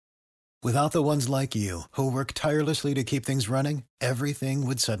Without the ones like you, who work tirelessly to keep things running, everything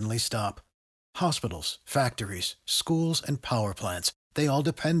would suddenly stop. Hospitals, factories, schools, and power plants, they all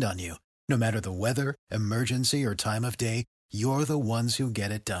depend on you. No matter the weather, emergency, or time of day, you're the ones who get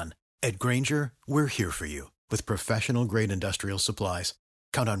it done. At Grainger, we're here for you with professional-grade industrial supplies.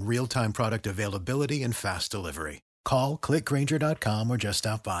 Count on real-time product availability and fast delivery. Call, clickgrainger.com, or just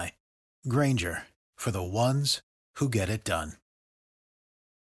stop by. Grainger, for the ones who get it done.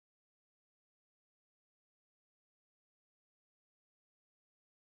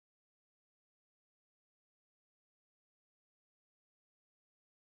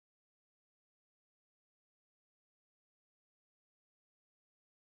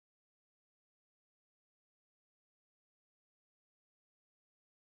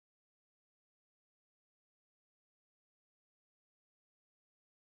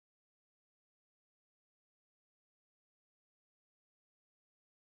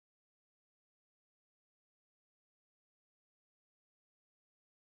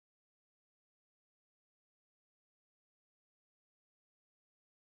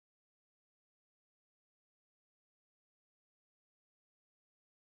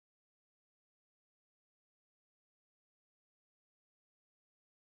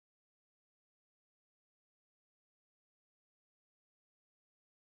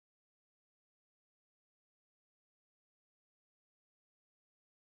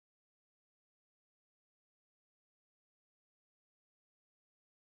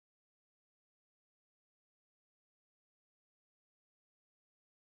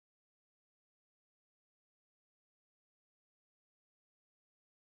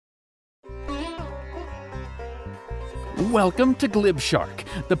 Welcome to Glib Shark,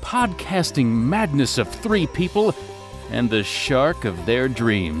 the podcasting madness of three people and the shark of their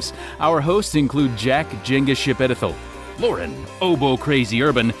dreams. Our hosts include Jack Jenga Ship Edithel, Lauren Oboe Crazy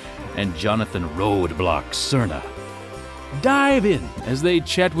Urban, and Jonathan Roadblock Cerna. Dive in as they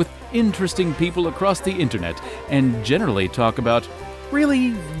chat with interesting people across the internet and generally talk about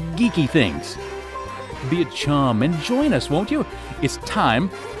really geeky things. Be a chum and join us, won't you? It's time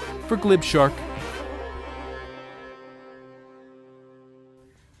for Glib Shark.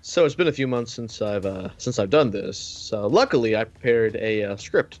 So it's been a few months since I've done this. So luckily, I prepared a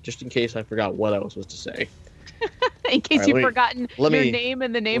script just in case I forgot what I was supposed to say. In case you've forgotten your name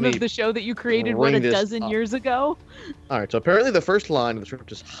and the name of the show that you created a dozen years ago. All right. So apparently, the first line of the script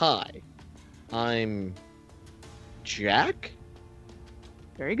is "Hi, I'm Jack."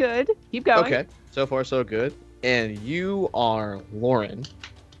 Very good. Keep going. Okay. So far, so good. And you are Lauren.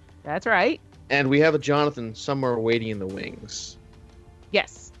 That's right. And we have a Jonathan somewhere waiting in the wings.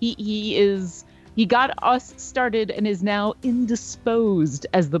 Yes. He got us started and is now indisposed,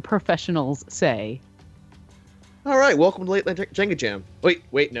 as the professionals say. All right, welcome to Late Night Jenga Jam.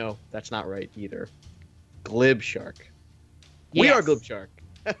 Wait, no, that's not right either. Glib Shark. Yes. We are Glib Shark.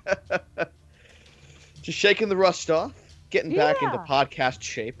 Just shaking the rust off, getting back into podcast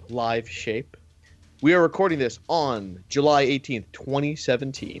shape, live shape. We are recording this on July 18th,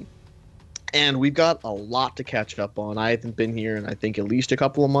 2017. And we've got a lot to catch up on. I haven't been here in, I think, at least a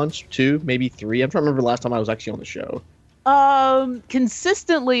couple of months, 2, maybe 3. I'm trying to remember the last time I was actually on the show.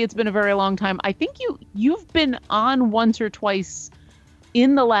 Consistently, it's been a very long time. I think you've been on once or twice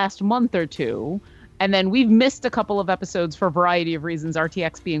in the last month or two. And then we've missed a couple of episodes for a variety of reasons,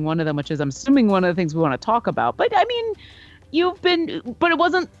 RTX being one of them, which is, I'm assuming, one of the things we want to talk about. But, I mean, but it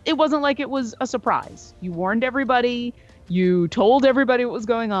wasn't like it was a surprise. You warned everybody. You told everybody what was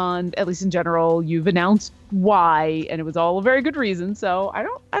going on, at least in general. You've announced why, and it was all a very good reason. So I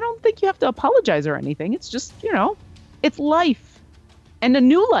don't think you have to apologize or anything. It's just, it's life, and a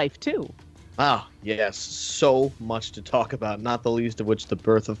new life too. Ah, yes, so much to talk about. Not the least of which the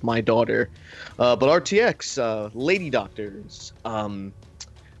birth of my daughter, but RTX, Lady Doctors,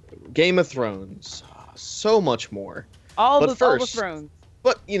 Game of Thrones, so much more. All the thrones.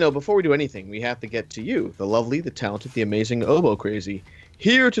 But, before we do anything, we have to get to you, the lovely, the talented, the amazing Oboe Crazy,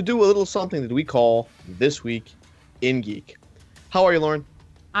 here to do a little something that we call This Week in Geek. How are you, Lauren?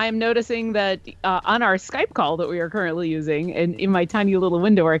 I am noticing that on our Skype call that we are currently using, and in my tiny little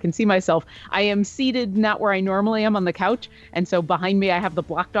window where I can see myself, I am seated not where I normally am on the couch, and so behind me I have the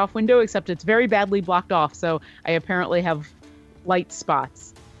blocked off window, except it's very badly blocked off, so I apparently have light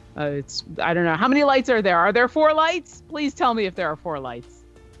spots. I don't know. How many lights are there? Are there 4 lights? Please tell me if there are 4 lights.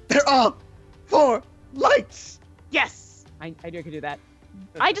 There are 4 lights! Yes! I knew I could do that.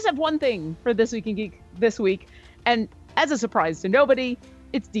 I just have one thing for This Week in Geek this week, and as a surprise to nobody,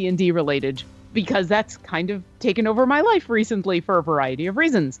 it's D&D related, because that's kind of taken over my life recently for a variety of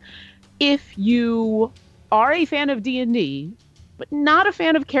reasons. If you are a fan of D&D, but not a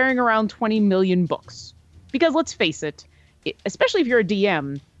fan of carrying around 20 million books. Because let's face it, especially if you're a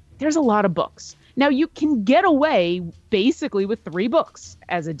DM, there's a lot of books. Now, you can get away basically with 3 books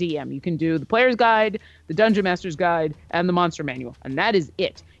as a DM. You can do the Player's Guide, the Dungeon Master's Guide, and the Monster Manual, and that is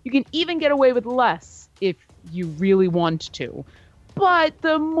it. You can even get away with less if you really want to. But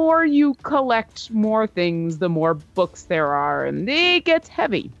the more you collect more things, the more books there are, and it gets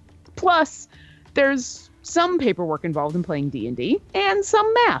heavy. Plus, there's some paperwork involved in playing D&D, and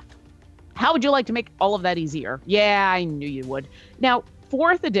some math. How would you like to make all of that easier? Yeah, I knew you would. Now,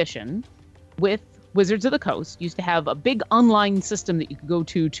 4th edition with Wizards of the Coast used to have a big online system that you could go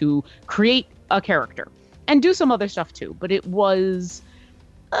to create a character and do some other stuff too. But it was,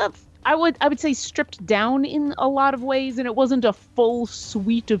 I would say, stripped down in a lot of ways, and it wasn't a full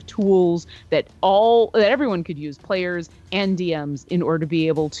suite of tools that everyone could use, players and DMs, in order to be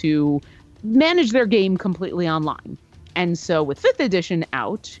able to manage their game completely online. And so with 5th edition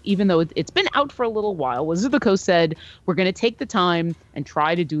out, even though it's been out for a little while, Wizards of the Coast said, we're going to take the time and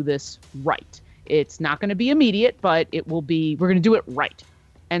try to do this right. It's not going to be immediate, but we're going to do it right.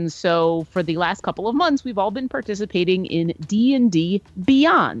 And so for the last couple of months, we've all been participating in D&D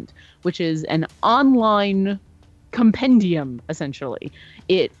Beyond, which is an online compendium, essentially.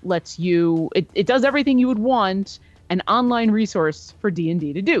 It lets you, it does everything you would want an online resource for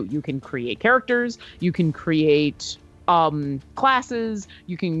D&D to do. You can create characters, you can create classes,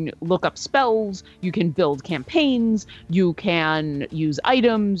 you can look up spells, you can build campaigns, you can use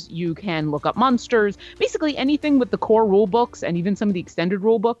items, you can look up monsters, basically anything with the core rule books and even some of the extended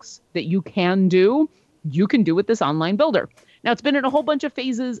rule books that you can do with this online builder. Now, it's been in a whole bunch of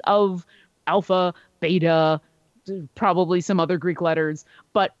phases of alpha, beta, probably some other Greek letters,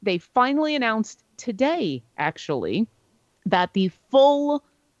 but they finally announced today, actually, that the full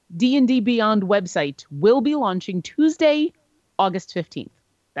D&D Beyond website will be launching Tuesday, August 15th.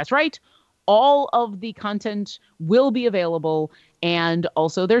 That's right. All of the content will be available, and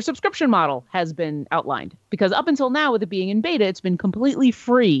also their subscription model has been outlined. Because up until now, with it being in beta, it's been completely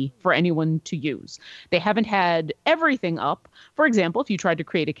free for anyone to use. They haven't had everything up. For example, if you tried to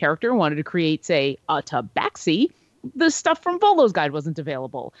create a character and wanted to create, say, a tabaxi, the stuff from Volo's Guide wasn't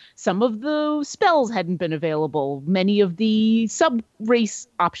available. Some of the spells hadn't been available. Many of the sub-race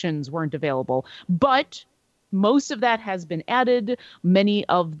options weren't available. But most of that has been added. Many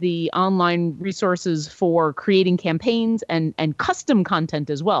of the online resources for creating campaigns and custom content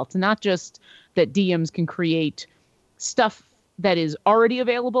as well. It's not just that DMs can create stuff that is already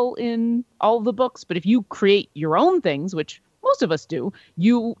available in all of the books, but if you create your own things, which most of us do,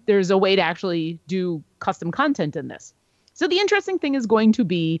 there's a way to actually do custom content in this. So the interesting thing is going to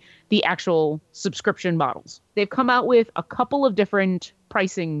be the actual subscription models. They've come out with a couple of different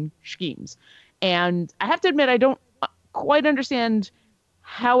pricing schemes. And I have to admit, I don't quite understand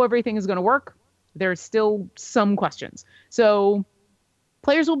how everything is going to work. There's still some questions. So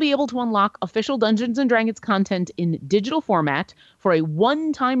players will be able to unlock official Dungeons & Dragons content in digital format for a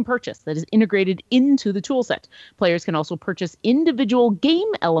one-time purchase that is integrated into the toolset. Players can also purchase individual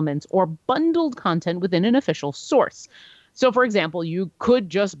game elements or bundled content within an official source. So, for example, you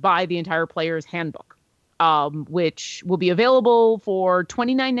could just buy the entire player's handbook, which will be available for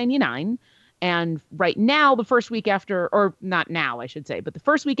 $29.99. And right now, the first week after, or not now, I should say, but the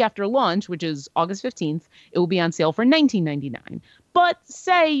first week after launch, which is August 15th, it will be on sale for $19.99. But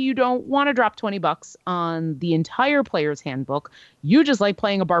say you don't want to drop $20 on the entire player's handbook. You just like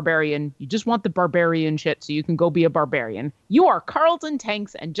playing a barbarian. You just want the barbarian shit so you can go be a barbarian. You are Carlton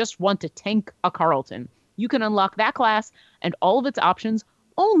Tanks and just want to tank a Carlton. You can unlock that class and all of its options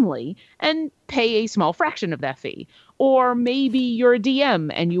only and pay a small fraction of that fee. Or maybe you're a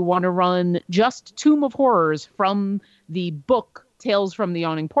DM and you want to run just Tomb of Horrors from the book Tales from the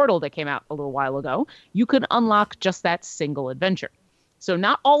Yawning Portal that came out a little while ago. You could unlock just that single adventure. So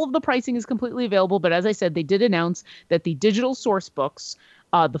not all of the pricing is completely available, but as I said, they did announce that the digital source books,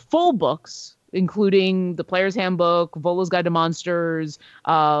 the full books, including the Player's Handbook, Volo's Guide to Monsters,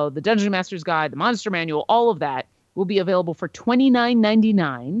 the Dungeon Master's Guide, the Monster Manual, all of that will be available for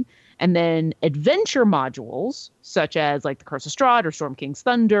 $29.99. And then adventure modules, such as like the Curse of Strahd or Storm King's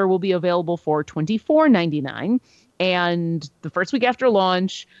Thunder, will be available for $24.99. And the first week after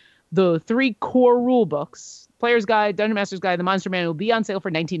launch, the 3 core rule books, Player's Guide, Dungeon Master's Guide, the Monster Manual, will be on sale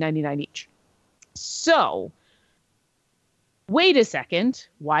for $19.99 each. So, wait a second.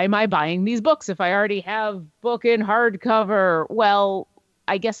 Why am I buying these books if I already have book in hardcover? Well,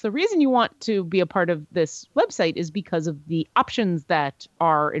 I guess the reason you want to be a part of this website is because of the options that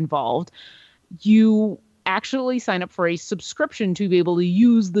are involved. You actually sign up for a subscription to be able to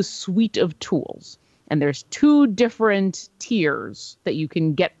use the suite of tools. And there's 2 different tiers that you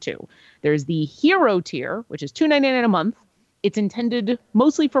can get to. There's the hero tier, which is $2.99 a month. It's intended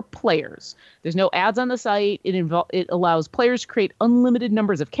mostly for players. There's no ads on the site. It allows players to create unlimited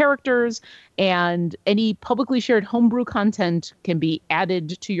numbers of characters, and any publicly shared homebrew content can be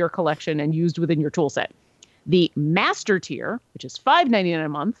added to your collection and used within your toolset. The master tier, which is $5.99 a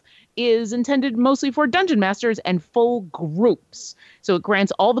month, is intended mostly for dungeon masters and full groups. So it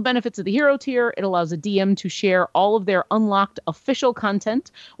grants all the benefits of the hero tier. It allows a DM to share all of their unlocked official content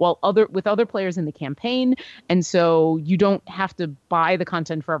with other players in the campaign. And so you don't have to buy the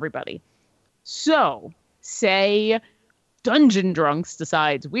content for everybody. So say Dungeon Drunks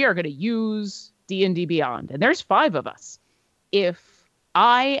decides we are going to use D&D Beyond, and there's 5 of us. If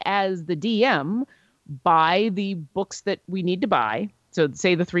I, as the DM, buy the books that we need to buy, so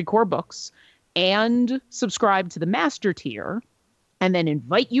say the 3 core books, and subscribe to the master tier, and then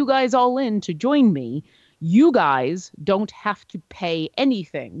invite you guys all in to join me, you guys don't have to pay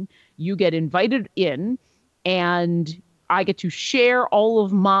anything. You get invited in, and I get to share all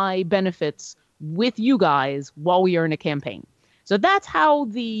of my benefits with you guys while we are in a campaign. So that's how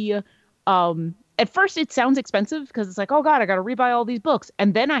the at first it sounds expensive because it's like, oh God, I got to rebuy all these books.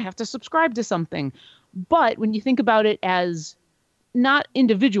 And then I have to subscribe to something. But when you think about it as not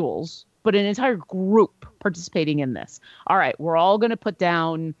individuals, but an entire group participating in this. All right, we're all going to put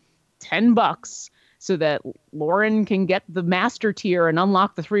down $10 so that Lauren can get the master tier and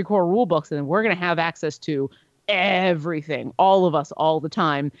unlock the 3 core rule books. And then we're going to have access to everything, all of us, all the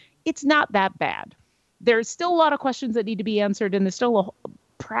time. It's not that bad. There's still a lot of questions that need to be answered, and there's still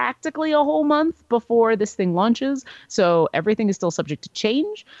practically a whole month before this thing launches. So everything is still subject to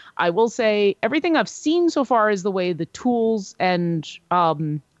change. I will say everything I've seen so far is the way the tools and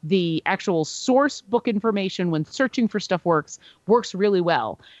the actual source book information when searching for stuff works really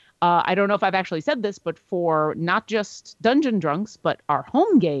well. I don't know if I've actually said this, but for not just Dungeon Drunks, but our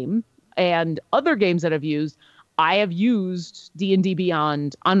home game and other games that I've used, I have used D&D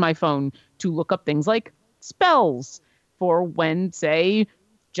Beyond on my phone to look up things like spells for when, say,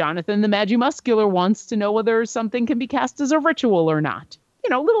 Jonathan the Magimuscular wants to know whether something can be cast as a ritual or not. You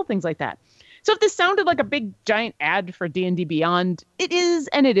know, little things like that. So if this sounded like a big giant ad for D&D Beyond, it is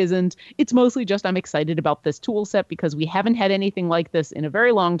and it isn't. It's mostly just I'm excited about this tool set because we haven't had anything like this in a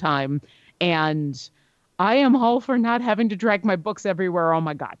very long time. And I am all for not having to drag my books everywhere. Oh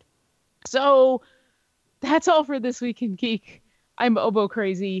my God. So that's all for This Week in Geek. I'm Obo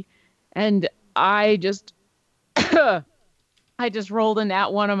Crazy, and I just rolled a nat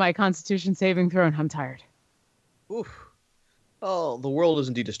 1 on my Constitution saving throw, and I'm tired. Oof. Oh, the world is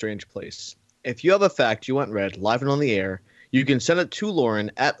indeed a strange place. If you have a fact you want read live and on the air, you can send it to Lauren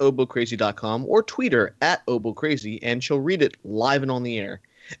at obocrazy.com or tweet her at obocrazy, and she'll read it live and on the air.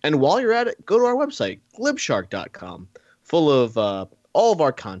 And while you're at it, go to our website, glibshark.com, full of all of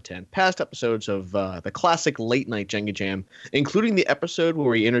our content, past episodes of the classic late-night Jenga Jam, including the episode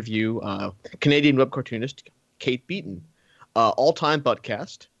where we interview Canadian web cartoonist Kate Beaton, all-time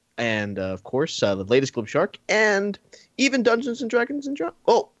Buttcast, and, of course, the latest Glib Shark, and even Dungeons & Dragons and Drunk.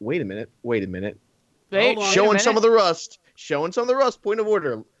 Oh, wait a minute. Showing some of the rust. Point of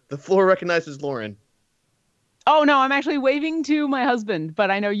order. The floor recognizes Lauren. Oh, no, I'm actually waving to my husband, but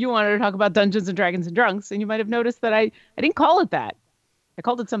I know you wanted to talk about Dungeons & Dragons and Drunks, and you might have noticed that I didn't call it that. I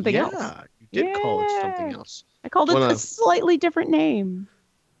called it something else. Yeah, you did call it something else. I called it a slightly different name.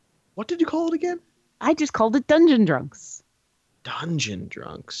 What did you call it again? I just called it Dungeon Drunks. Dungeon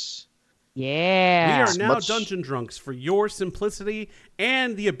Drunks. Yeah. We are now Dungeon Drunks for your simplicity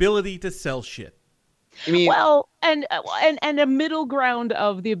and the ability to sell shit. I mean, well, and a middle ground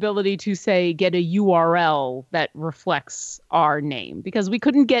of the ability to, say, get a URL that reflects our name. Because we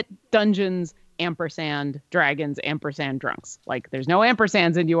couldn't get Dungeons ampersand Dragons ampersand Drunks. Like, there's no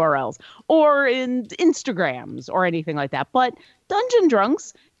ampersands in URLs or in Instagrams or anything like that. But Dungeon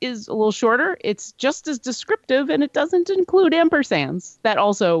Drunks is a little shorter. It's just as descriptive, and it doesn't include ampersands. That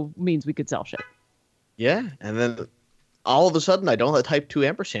also means we could sell shit. Yeah, and then all of a sudden, I don't type 2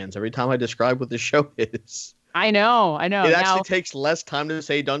 ampersands every time I describe what the show is. I know. It actually takes less time to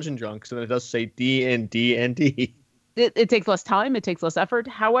say Dungeon Drunks than it does to say D&D and D. It takes less time. It takes less effort.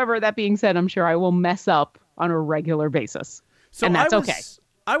 However, that being said, I'm sure I will mess up on a regular basis. So and that's okay.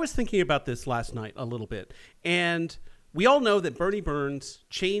 I was thinking about this last night a little bit, and we all know that Bernie Burns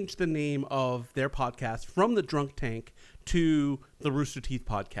changed the name of their podcast from The Drunk Tank to the Rooster Teeth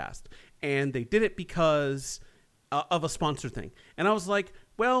Podcast. And they did it because of a sponsor thing. And I was like,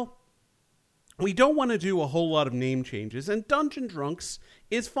 well, we don't want to do a whole lot of name changes, and Dungeon Drunks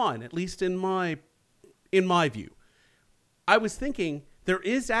is fine, at least in my view. I was thinking there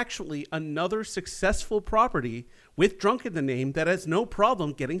is actually another successful property with drunk in the name that has no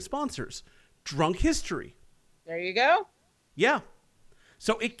problem getting sponsors. Drunk History. There you go. Yeah.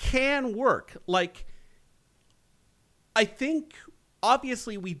 So it can work. Like, I think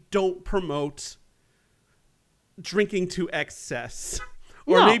obviously we don't promote drinking to excess,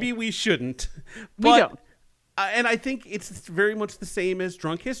 or No. maybe we shouldn't. We don't. And I think it's very much the same as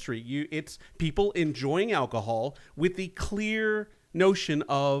Drunk History. It's people enjoying alcohol with the clear notion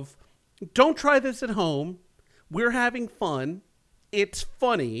of, don't try this at home. We're having fun. It's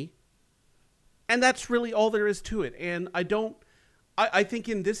funny. And that's really all there is to it. And I think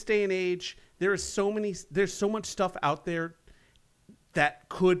in this day and age, there's so much stuff out there that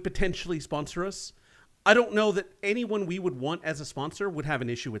could potentially sponsor us. I don't know that anyone we would want as a sponsor would have an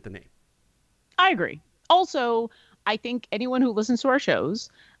issue with the name. I agree. Also, I think anyone who listens to our shows,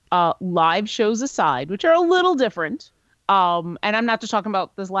 live shows aside, which are a little different, and I'm not just talking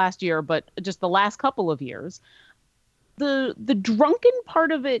about this last year, but just the last couple of years, the drunken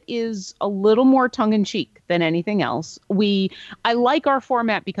part of it is a little more tongue-in-cheek than anything else. I like our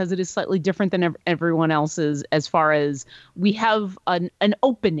format because it is slightly different than everyone else's, as far as we have an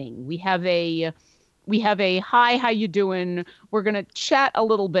opening. We have a hi, how you doing? We're going to chat a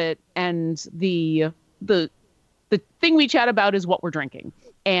little bit, and the thing we chat about is what we're drinking.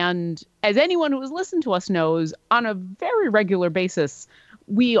 And as anyone who has listened to us knows, on a very regular basis,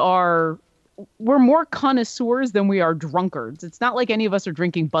 we're more connoisseurs than we are drunkards. It's not like any of us are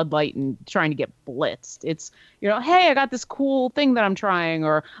drinking Bud Light and trying to get blitzed. It's, hey, I got this cool thing that I'm trying,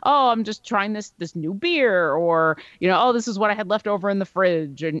 or, oh, I'm just trying this new beer, or, oh, this is what I had left over in the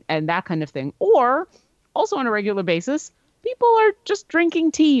fridge, and that kind of thing. Or also on a regular basis, people are just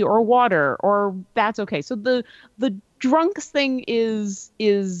drinking tea or water, or that's okay. So the drunks thing is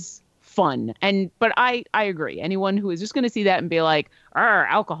fun. But I agree. Anyone who is just going to see that and be like,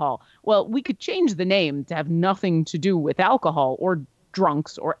 alcohol. Well, we could change the name to have nothing to do with alcohol or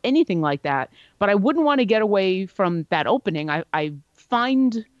drunks or anything like that. But I wouldn't want to get away from that opening. I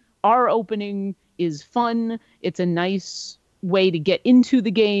find our opening is fun. It's a nice way to get into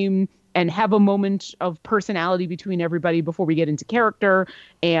the game and have a moment of personality between everybody before we get into character.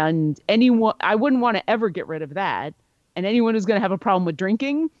 And I wouldn't want to ever get rid of that. And anyone who's going to have a problem with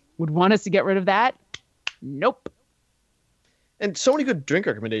drinking would want us to get rid of that. Nope. And so many good drink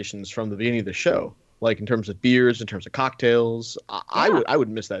recommendations from the beginning of the show, like in terms of beers, in terms of cocktails. I would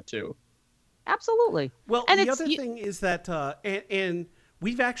miss that too. Absolutely. Well, and the other thing is that, and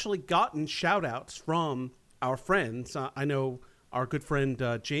we've actually gotten shout outs from our friends. I know our good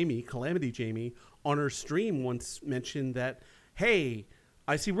friend Jamie, Calamity Jamie, on her stream once mentioned that, hey,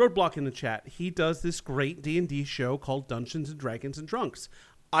 I see Roadblock in the chat. He does this great D&D show called Dungeons and Dragons and Drunks.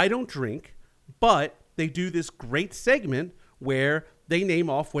 I don't drink, but they do this great segment where they name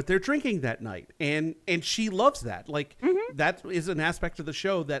off what they're drinking that night. And she loves that. Like, that is an aspect of the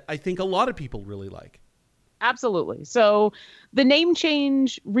show that I think a lot of people really like. Absolutely. So the name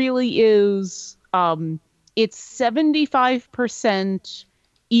change really is, it's 75%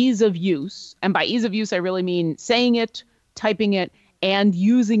 ease of use. And by ease of use, I really mean saying it, typing it, and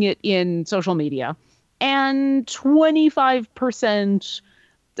using it in social media. And 25%,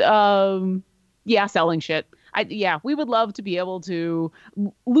 selling shit. We would love to be able to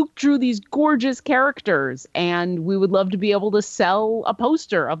look through these gorgeous characters, and we would love to be able to sell a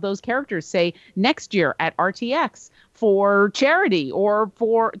poster of those characters, say next year at RTX for charity or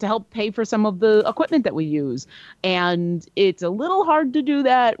to help pay for some of the equipment that we use. And it's a little hard to do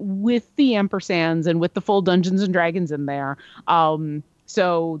that with the ampersands and with the full Dungeons and Dragons in there.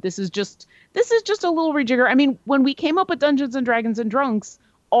 So this is just a little rejigger. I mean, when we came up with Dungeons and Dragons and Drunks,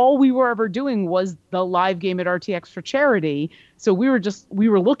 all we were ever doing was the live game at RTX for charity. So we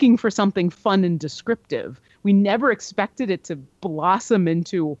were looking for something fun and descriptive. We never expected it to blossom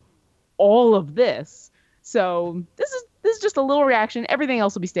into all of this. So this is just a little reaction. Everything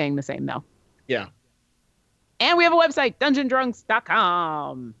else will be staying the same though. Yeah. And we have a website,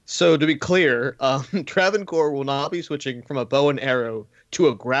 dungeondrunks.com. So to be clear, Travancore will not be switching from a bow and arrow to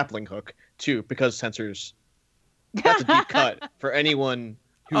a grappling hook because sensors. That's a deep cut for anyone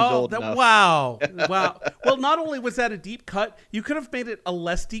who's old enough. Wow. Well, not only was that a deep cut, you could have made it a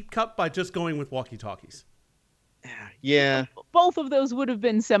less deep cut by just going with walkie-talkies. Yeah. Both of those would have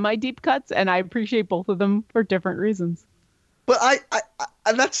been semi-deep cuts, and I appreciate both of them for different reasons. But I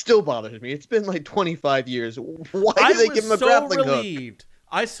that still bothers me. It's been like 25 years. Why did they give him a grappling relieved. Hook?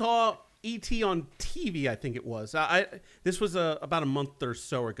 I saw E.T. on TV, I think it was. This was about a month or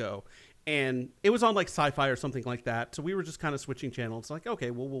so ago. And it was on like Sci-Fi or something like that. So we were just kind of switching channels. Like, okay,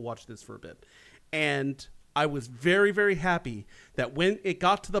 well, we'll watch this for a bit. And I was very, very happy that when it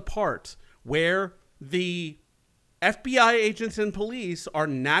got to the part where the FBI agents and police are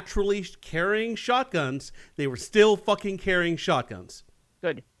naturally carrying shotguns, they were still fucking carrying shotguns.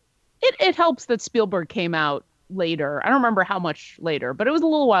 Good. It helps that Spielberg came out later. I don't remember how much later, but it was a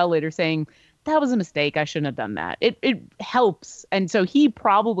little while later saying, that was a mistake. I shouldn't have done that. It helps. And so he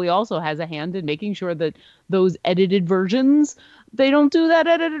probably also has a hand in making sure that those edited versions, they don't do that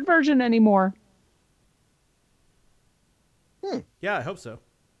edited version anymore. Yeah, I hope so.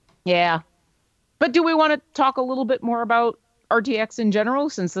 Yeah. But do we want to talk a little bit more about RTX in general,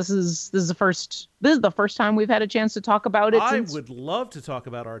 since this is the first time we've had a chance to talk about it? I would love to talk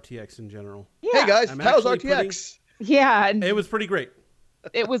about RTX in general. Yeah. Hey guys, how's RTX? Yeah, and it was pretty great.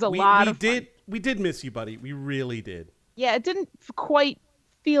 It was a lot of fun. We did miss you, buddy. We really did. Yeah, it didn't quite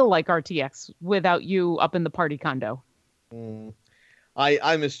feel like RTX without you up in the party condo.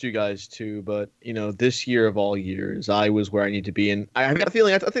 I missed you guys too, but this year of all years, I was where I need to be, and I have a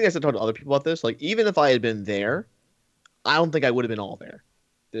feeling. I think I said talk to other people about this. Like, even if I had been there, I don't think I would have been all there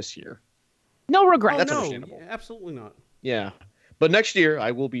this year. No regret. That's no, understandable. Absolutely not. Yeah, but next year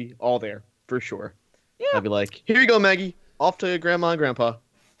I will be all there for sure. Yeah. I'll be like, here you go, Maggie, off to Grandma and Grandpa.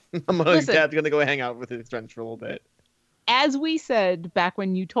 Dad's gonna go hang out with his friends for a little bit. As we said back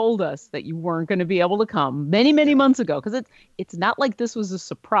when you told us that you weren't going to be able to come many, many months ago, because it's not like this was a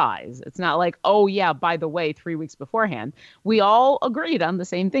surprise. It's not like, oh, yeah, by the way, 3 weeks beforehand. We all agreed on the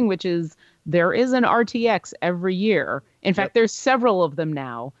same thing, which is there is an RTX every year. In fact, there's several of them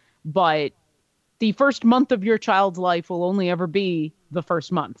now, but the first month of your child's life will only ever be the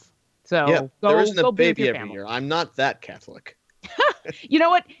first month. So there isn't a go be with baby your every family. year. I'm not that Catholic. You know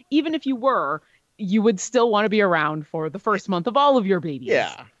what? Even if you were, you would still want to be around for the first month of all of your babies.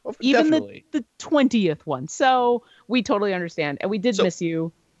 Yeah, even definitely. the 20th one. So we totally understand, and we did miss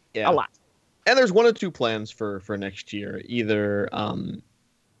you a lot. And there's one or two plans for next year. Either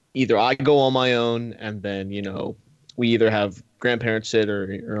I go on my own, and then we either have grandparents sit,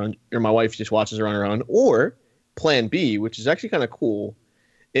 or my wife just watches her on her own, or Plan B, which is actually kind of cool.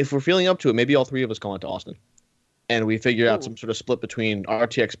 If we're feeling up to it, maybe all three of us go out to Austin. And we figure out some sort of split between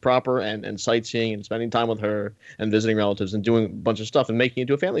RTX proper and sightseeing and spending time with her and visiting relatives and doing a bunch of stuff and making it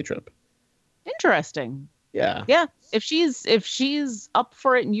into a family trip. Interesting. Yeah. Yeah. If she's up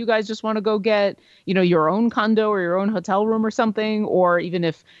for it and you guys just want to go get, your own condo or your own hotel room or something, or even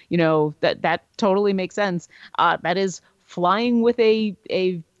if, that totally makes sense. That is flying with a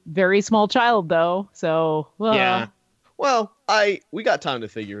very small child though. So, yeah. Well, we got time to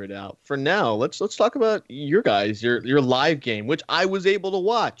figure it out. For now, let's talk about your live game, which I was able to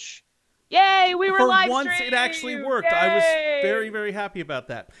watch. Yay, we were live For once, streamed. it actually worked. Yay! I was very, very happy about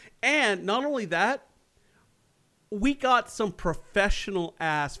that. And not only that, we got some professional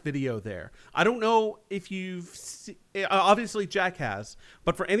ass video there. I don't know if you've seen, obviously Jack has,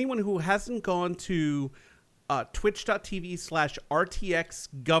 but for anyone who hasn't gone to twitch.tv/RTX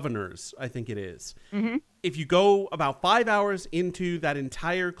Governors, I think it is. Mm-hmm. If you go about 5 hours into that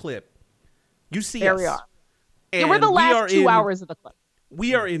entire clip, you see there us. We are. And we're the last 2 hours of the clip.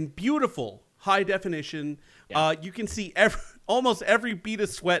 We are in beautiful high definition. Yeah. You can see almost every bead of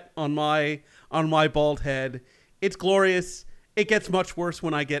sweat on my bald head. It's glorious. It gets much worse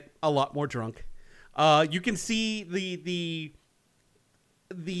when I get a lot more drunk. You can see the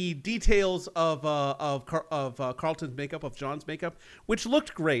details of Carlton's makeup, of John's makeup, which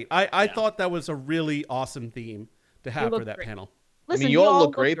looked great. I thought that was a really awesome theme to have for that panel. Listen, you all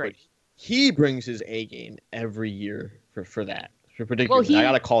look great, but he brings his A game every year for that. Particularly, I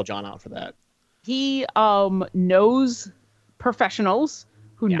got to call John out for that. He knows professionals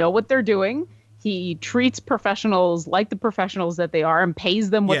who know what they're doing. He treats professionals like the professionals that they are and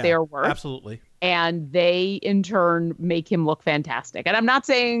pays them what they are worth. Absolutely. And they, in turn, make him look fantastic. And I'm not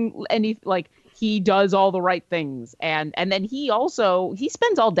saying he does all the right things. And then he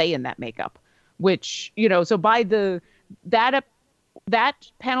spends all day in that makeup, which, so by that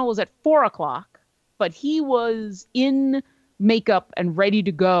panel was at 4:00, but he was in makeup and ready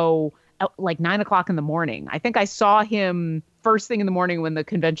to go at like 9:00 in the morning. I think I saw him first thing in the morning when the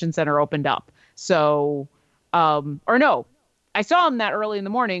convention center opened up. So, or no, I saw him that early in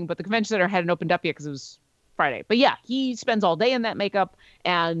the morning, but the convention center hadn't opened up yet because it was Friday. But yeah, he spends all day in that makeup,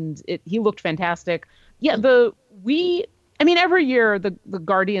 and he looked fantastic. Yeah, every year the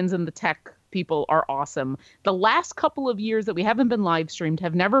Guardians and the tech people are awesome. The last couple of years that we haven't been live streamed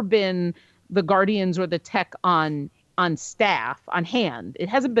have never been the Guardians or the tech on staff, on hand. It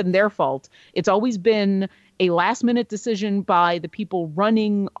hasn't been their fault. It's always been a last minute decision by the people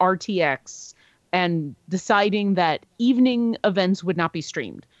running RTX and deciding that evening events would not be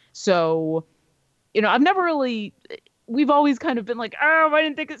streamed. So I've never really. We've always kind of been like, oh, I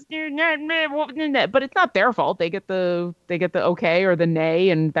didn't think it's but it's not their fault. They get the okay or the nay,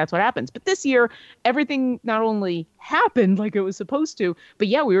 and that's what happens. But this year, everything not only happened like it was supposed to, but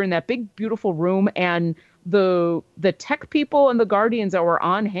yeah, we were in that big, beautiful room, and the tech people and the Guardians that were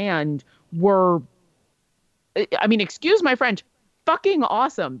on hand were, I mean, excuse my French, fucking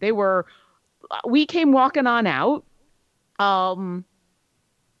awesome. They were. We came walking on out.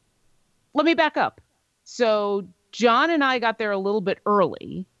 Let me back up. So John and I got there a little bit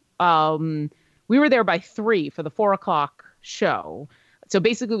early. We were there by 3 for the 4:00 show. So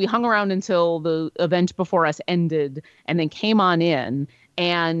basically we hung around until the event before us ended and then came on in.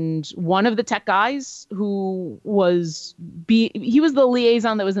 And one of the tech guys who he was the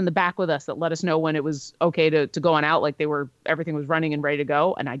liaison that was in the back with us that let us know when it was okay to go on out. Like everything was running and ready to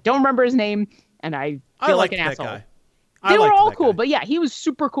go. And I don't remember his name. And I feel like an asshole. Guy. They were all cool, but yeah, he was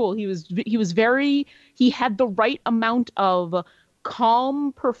super cool. He had the right amount of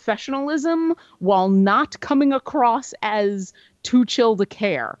calm professionalism while not coming across as too chill to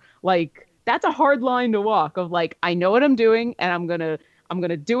care. Like, that's a hard line to walk of like, I know what I'm doing and I'm going to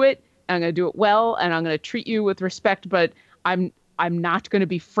do it, and I'm going to do it well, and I'm going to treat you with respect, but I'm not going to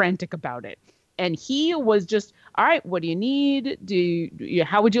be frantic about it. And he was just, all right, what do you need?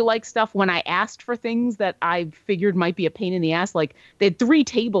 How would you like stuff? When I asked for things that I figured might be a pain in the ass, like they had 3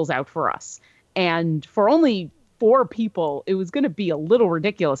 tables out for us. And for only 4 people, it was going to be a little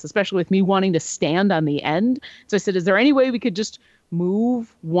ridiculous, especially with me wanting to stand on the end. So I said, is there any way we could just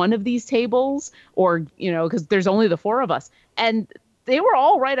move one of these tables? Or, because there's only the 4 of us. And they were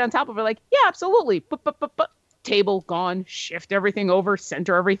all right on top of it, like, yeah, absolutely. But. Table gone, shift everything over,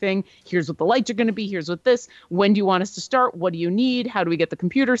 center everything. Here's what the lights are going to be. Here's what this. When do you want us to start? What do you need? How do we get the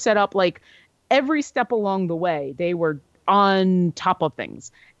computer set up? Like every step along the way, they were on top of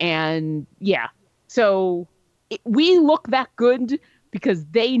things. And yeah, so we look that good because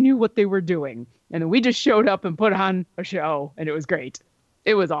they knew what they were doing. And then we just showed up and put on a show, and it was great.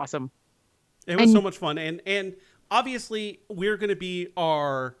 It was awesome. It was so much fun. And obviously we're going to be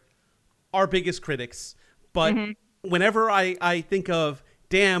our biggest critics. But whenever I think of,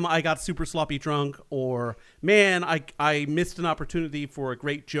 damn, I got super sloppy drunk, or man, I missed an opportunity for a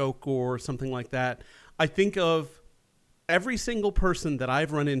great joke or something like that, I think of every single person that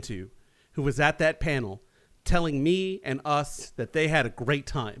I've run into who was at that panel telling me and us that they had a great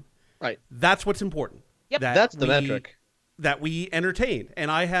time. Right. That's what's important. Yep. That's the metric. That we entertained. And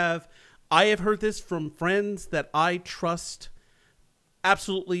I have heard this from friends that I trust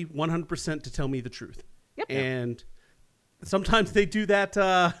absolutely 100% to tell me the truth. Yep. And sometimes they do that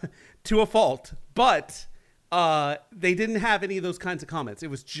to a fault, but they didn't have any of those kinds of comments. It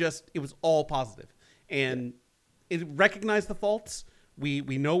was all positive, and it recognized the faults. We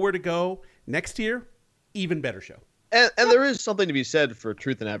know where to go next year. Even better show. And there is something to be said for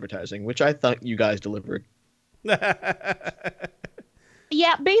truth in advertising, which I thought you guys delivered.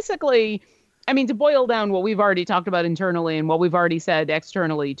 Yeah, basically, I mean, to boil down what we've already talked about internally and what we've already said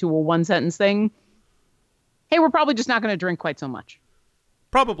externally to a 1-sentence thing. Hey, we're probably just not going to drink quite so much.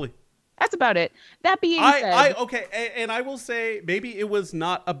 Probably. That's about it. That being said, okay, and I will say maybe it was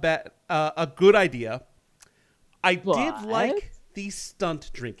not a good idea. I did like the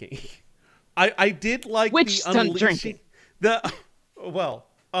stunt drinking. I did like which the stunt drinking.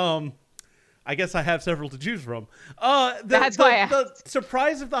 I guess I have several to choose from. That's why the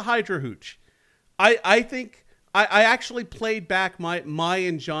surprise of the Hydra Hooch. I think I actually played back my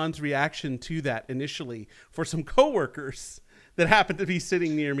and John's reaction to that initially for some coworkers that happened to be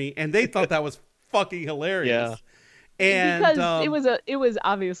sitting near me, and they thought that was fucking hilarious. Yeah. And because it was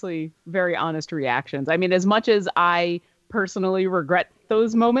obviously very honest reactions. I mean, as much as I personally regret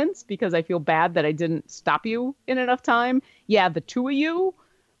those moments because I feel bad that I didn't stop you in enough time. Yeah, the 2 of you,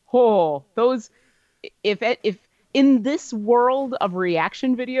 those if in this world of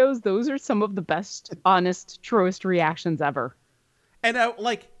reaction videos, those are some of the best, honest, truest reactions ever. And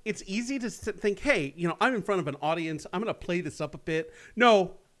it's easy to think, hey, I'm in front of an audience. I'm going to play this up a bit.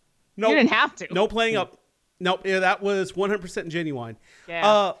 No. You didn't have to. No playing up. Nope. Yeah, that was 100% genuine.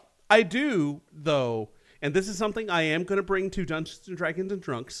 Yeah. I do, though, and this is something I am going to bring to Dungeons and Dragons and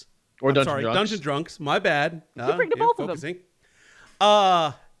Drunks. Or Dungeon Drunks. My bad. You bring to both of them.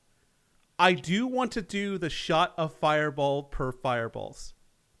 I do want to do the shot of fireball per fireballs.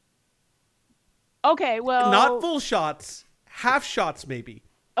 Okay, well... Not full shots, half shots maybe.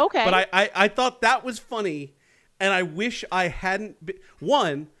 Okay. But I thought that was funny, and I wish I hadn't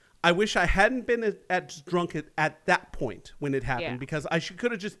been... I wish I hadn't been as drunk at that point when it happened, because I could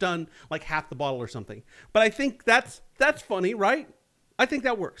have just done like half the bottle or something. But I think that's funny, right? I think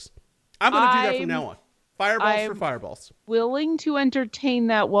that works. I'm going to do that from now on. Fireballs for fireballs. Willing to entertain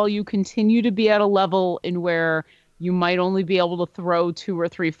that while you continue to be at a level in where you might only be able to throw 2 or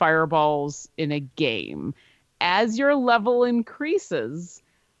 3 fireballs in a game. As your level increases,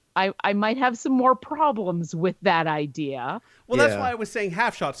 I might have some more problems with that idea. Well, that's why I was saying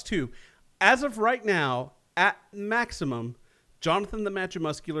half shots too. As of right now, at maximum, Jonathan the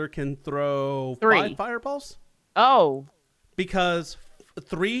Magimuscular can throw 5 fireballs. Oh. Because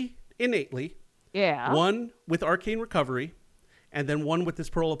 3 innately. Yeah. 1 with Arcane Recovery, and then 1 with this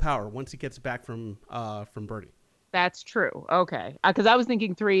Pearl of Power once he gets back from Bernie. That's true. Okay. Because I was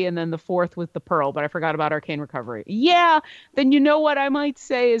thinking 3 and then the 4th with the Pearl, but I forgot about Arcane Recovery. Yeah. Then you know what I might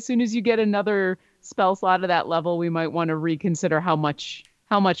say? As soon as you get another spell slot of that level, we might want to reconsider how much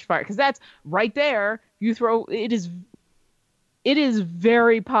fire. Because that's right there. You throw. It is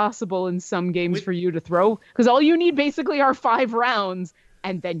very possible in some games for you to throw. Because all you need basically are 5 rounds,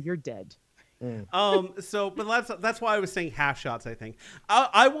 and then you're dead. But that's why I was saying half shots, I think.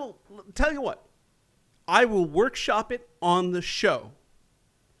 I will tell you what. I will workshop it on the show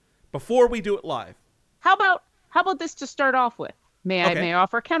before we do it live. How about this to start off with? May I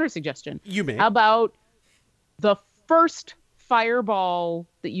offer a counter suggestion? You may. How about the first fireball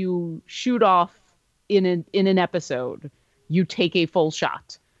that you shoot off in an episode, you take a full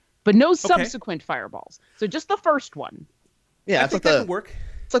shot, but no subsequent fireballs. So just the first one. Yeah, I think that can work.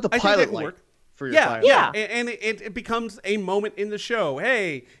 It's like the pilot light. For your fire. Yeah, and it becomes a moment in the show.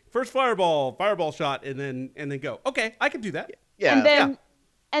 Hey, first fireball shot, and then go. Okay, I can do that. Yeah.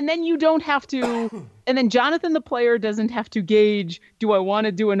 And then you don't have to. And then Jonathan, the player, doesn't have to gauge. Do I want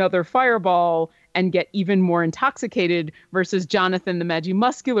to do another fireball and get even more intoxicated versus Jonathan, the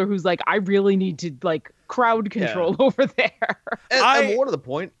Magimuscular, who's like, I really need to crowd control over there. And more to the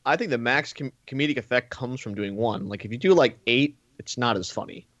point, I think the max comedic effect comes from doing 1. Like if you do 8, it's not as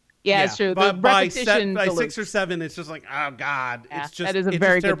funny. Yeah, it's true. By 6 or 7, it's just like, oh god, it's just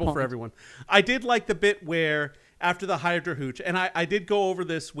terrible for everyone. I did like the bit where after the Hydra Hooch, and I did go over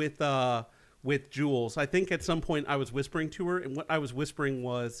this with Jules. I think at some point I was whispering to her, and what I was whispering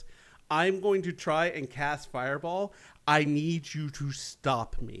was, I'm going to try and cast Fireball. I need you to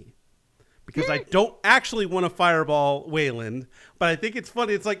stop me. Because I don't actually want to Fireball Wayland, but I think it's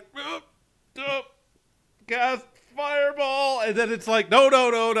funny. It's like, cast Fireball, and then it's like no,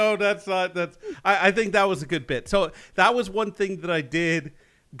 that's not. I think that was a good bit. So that was one thing that I did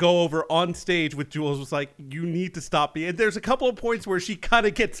go over on stage with Jules, was like, you need to stop me. And there's a couple of points where she kind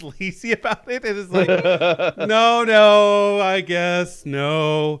of gets lazy about it, and it's like, no, I guess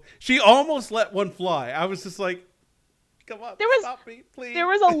no. She almost let one fly. I was just like, come on, stop me, please. There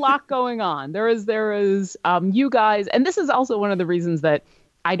was a lot going on. There was you guys, and this is also one of the reasons that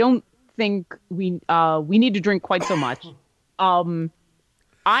I don't think we need to drink quite so much. I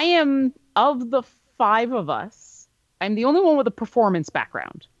am, of the 5 of us, I'm the only one with a performance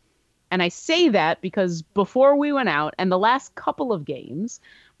background. And I say that because before we went out and the last couple of games,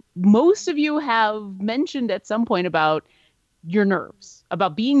 most of you have mentioned at some point about your nerves,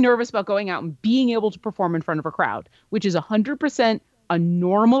 about being nervous about going out and being able to perform in front of a crowd, which is 100% a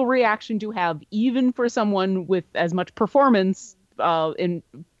normal reaction to have, even for someone with as much performance in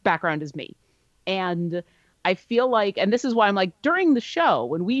background as me. And I feel like, and this is why I'm like, during the show,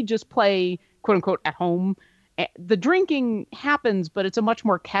 when we just play quote unquote at home, the drinking happens, but it's a much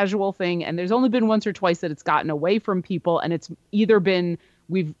more casual thing. And there's only been once or twice that it's gotten away from people. And it's either been,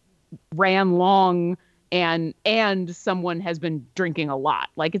 we've ran long and someone has been drinking a lot.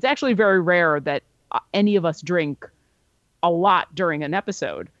 Like, it's actually very rare that any of us drink a lot during an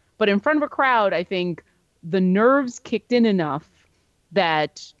episode. But in front of a crowd, I think the nerves kicked in enough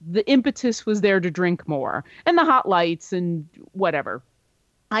that the impetus was there to drink more, and the hot lights and whatever.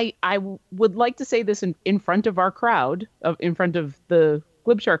 I would like to say this in front of our crowd, in front of the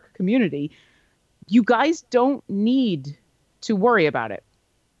Glibshark community. You guys don't need to worry about it.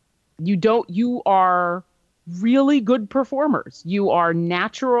 You are really good performers. You are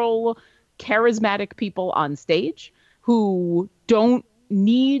natural, charismatic people on stage who don't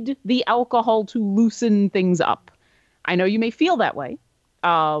need the alcohol to loosen things up. I know you may feel that way.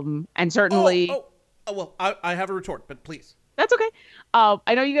 And certainly... Well, I have a retort, but please. That's okay.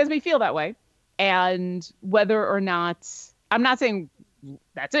 I know you guys may feel that way. And whether or not... I'm not saying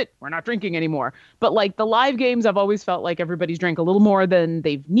that's it, we're not drinking anymore. But like the live games, I've always felt like everybody's drank a little more than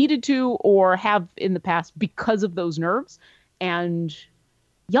they've needed to or have in the past because of those nerves. And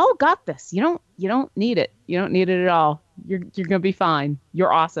y'all got this. You don't need it. You don't need it at all. You're going to be fine.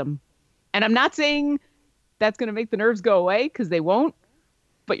 You're awesome. And I'm not saying that's going to make the nerves go away, because they won't,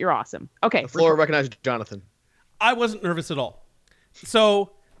 but you're awesome. Okay. The floor recognized Jonathan. I wasn't nervous at all.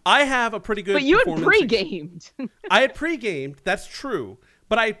 So I have a pretty good But you had performance pre-gamed. I had pre-gamed, that's true.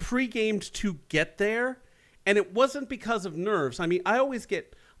 But I pre-gamed to get there, and it wasn't because of nerves. I mean, I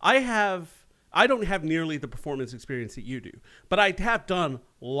don't have nearly the performance experience that you do, but I have done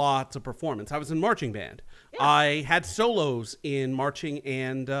lots of performance. I was in marching band. Yeah. I had solos in marching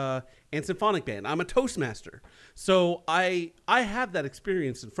and symphonic band. I'm a Toastmaster. So I have that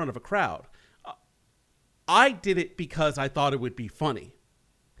experience in front of a crowd. I did it because I thought it would be funny.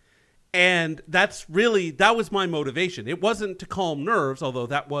 And that was my motivation. It wasn't to calm nerves, although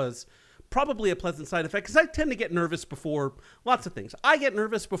that was probably a pleasant side effect, because I tend to get nervous before lots of things. I get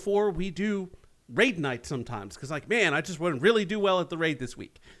nervous before we do raid night sometimes, because like, man, I just wouldn't really do well at the raid this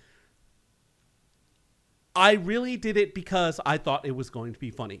week. I really did it because I thought it was going to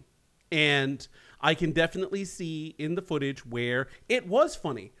be funny. And I can definitely see in the footage where it was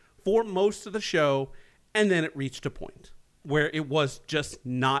funny for most of the show, and then it reached a point where it was just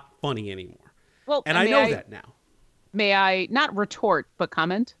not funny anymore. Well, and I know that now. May I not retort, but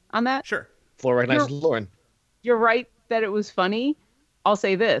comment on that? Sure. Floor recognizes Lauren. You're right that it was funny. I'll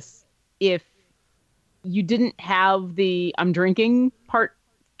say this. If you didn't have the I'm drinking part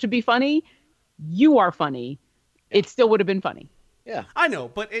to be funny, you are funny. Yeah. It still would have been funny. Yeah. I know,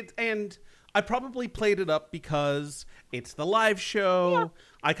 but and I probably played it up because it's the live show. Yeah.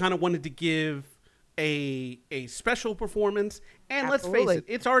 I kind of wanted to give a special performance, and Absolutely. Let's face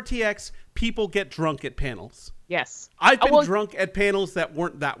it, it's RTX. People get drunk at panels. Yes. I've been drunk at panels that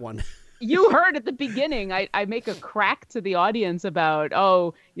weren't that one. You heard at the beginning, I make a crack to the audience about,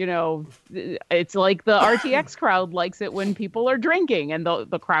 it's like the RTX crowd likes it when people are drinking, and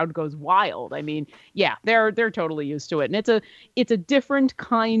the crowd goes wild. I mean, yeah, they're totally used to it. And it's a different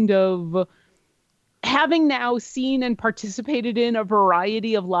kind of, having now seen and participated in a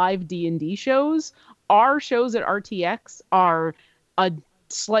variety of live D&D shows, our shows at RTX are a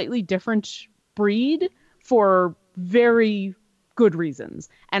slightly different breed for very good reasons.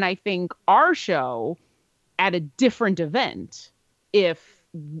 And I think our show at a different event, if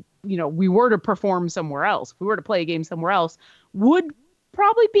we were to perform somewhere else, if we were to play a game somewhere else, would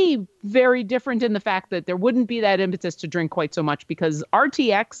probably be very different in the fact that there wouldn't be that impetus to drink quite so much, because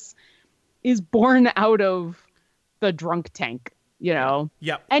RTX is born out of the drunk tank, Yep.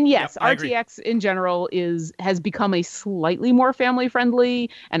 And yes, yep, RTX in general has become a slightly more family friendly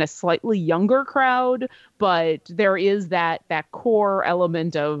and a slightly younger crowd, but there is that core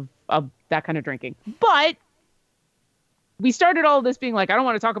element of that kind of drinking. But we started all of this being like, I don't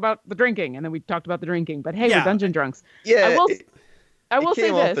want to talk about the drinking, and then we talked about the drinking. But hey, we're dungeon drunks. Yeah, I will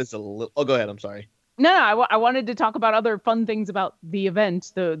say this. As a little, go ahead. I'm sorry. No, I wanted to talk about other fun things about the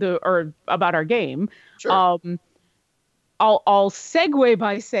event, or about our game. Sure. I'll segue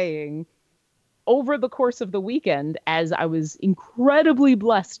by saying, over the course of the weekend, as I was incredibly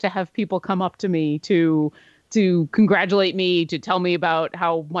blessed to have people come up to me to congratulate me, to tell me about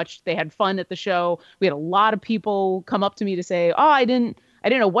how much they had fun at the show. We had a lot of people come up to me to say, "Oh, I didn't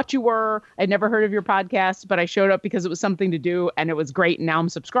know what you were. I'd never heard of your podcast, but I showed up because it was something to do, and it was great, and now I'm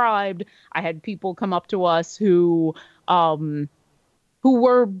subscribed." I had people come up to us who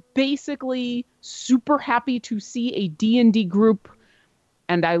were basically super happy to see a D&D group.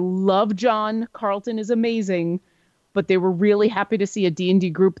 And I love John. Carlton is amazing. But they were really happy to see a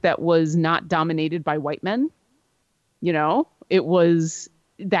D&D group that was not dominated by white men.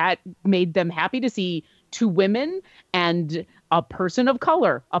 That made them happy to see two women and a person of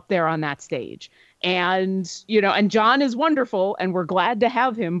color up there on that stage. And, and John is wonderful, and we're glad to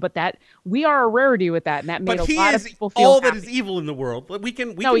have him, but that we are a rarity with that. And that made a lot of people feel all happy. that is evil in the world. We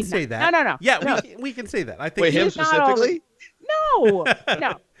can say that. No. Yeah, no. We can say that. I think Wait, him specifically? No.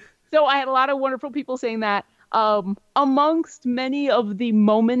 So I had a lot of wonderful people saying that. Amongst many of the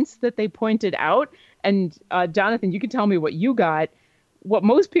moments that they pointed out, and Jonathan, you can tell me what you got. What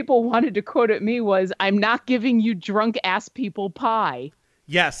most people wanted to quote at me was, "I'm not giving you drunk ass people pie."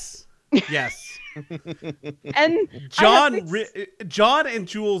 Yes. And John and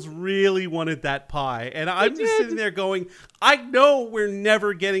Jules really wanted that pie, and I'm just sitting there going, I know we're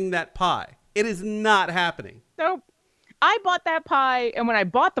never getting that pie. It is not happening. So I bought that pie, and when I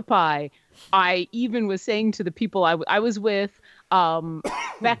bought the pie, I even was saying to the people I was with,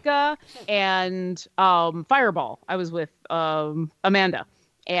 Becca and Fireball. I was with Amanda.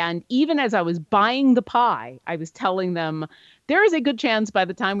 And even as I was buying the pie, I was telling them, there is a good chance by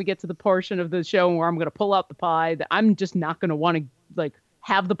the time we get to the portion of the show where I'm going to pull out the pie that I'm just not going to want to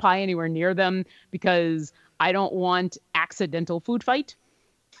have the pie anywhere near them, because I don't want accidental food fight.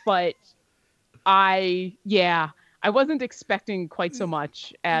 But I I wasn't expecting quite so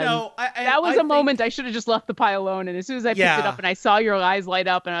much. And No, that was a moment I should have just left the pie alone. And as soon as I picked it up and I saw your eyes light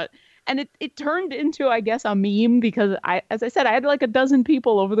up, and it turned into, I guess, a meme because as I said, I had like a dozen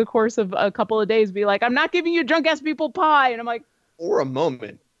people over the course of a couple of days be like, I'm not giving you drunk ass people pie. And I'm like, or a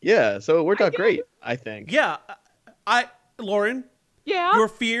moment. Yeah. So it worked out great, I think. Yeah. Lauren. Yeah. Your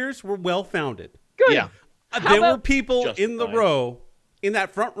fears were well founded. Good. Yeah. There were people in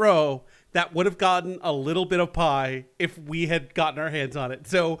that front row, that would have gotten a little bit of pie if we had gotten our hands on it.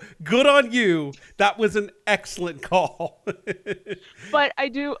 So good on you. That was an excellent call. But I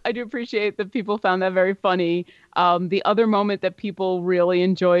do appreciate that people found that very funny. The other moment that people really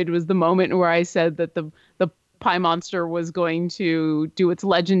enjoyed was the moment where I said that the pie monster was going to do its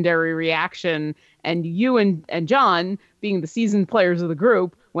legendary reaction, and you and John, being the seasoned players of the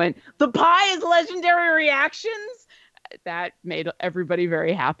group, went, "The pie is legendary reactions." That made everybody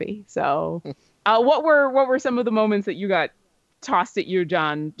very happy. So, what were some of the moments that you got tossed at you,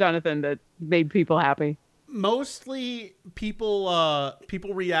 Jonathan, that made people happy? Mostly people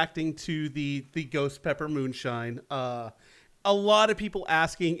reacting to the ghost pepper moonshine. A lot of people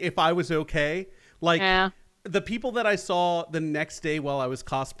asking if I was okay. The people that I saw the next day while I was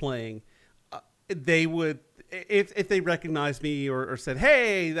cosplaying, they would, if they recognized me or said,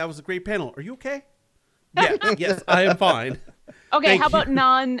 "Hey, that was a great panel. Are you okay?" Yeah, yes, I am fine. Okay, how about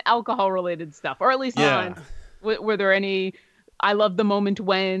non-alcohol related stuff? Or at least were there any, I love the moment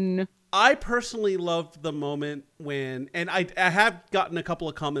when... I personally loved the moment when, and I have gotten a couple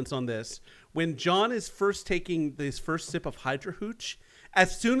of comments on this, when John is first taking this first sip of Hydra Hooch,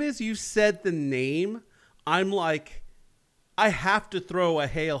 as soon as you said the name, I'm like, I have to throw a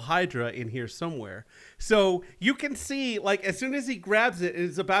Hail Hydra in here somewhere. So you can see, like, as soon as he grabs it and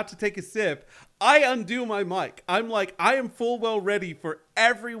is about to take a sip, I undo my mic. I'm like, I am full well ready for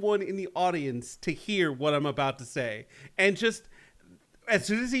everyone in the audience to hear what I'm about to say. And just as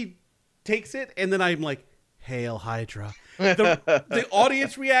soon as he takes it, and then I'm like, Hail Hydra. The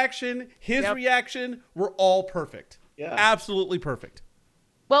audience reaction, his reaction, were all perfect. Yeah. Absolutely perfect.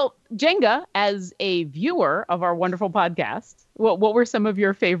 Well, Jenga, as a viewer of our wonderful podcast, what were some of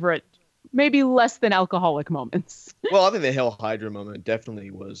your favorite, maybe less than alcoholic moments? Well, I think the Hail Hydra moment definitely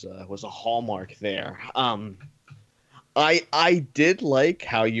was a hallmark there. I did like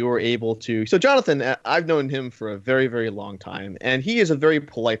how you were able to. So Jonathan, I've known him for a very, very long time, and he is a very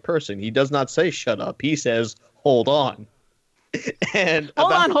polite person. He does not say "shut up." He says, "Hold on." And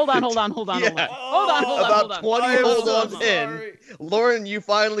hold on. About 20 hold on in, Lauren, you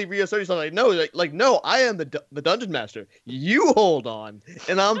finally reasserted yourself. No, I am the dungeon master. You hold on,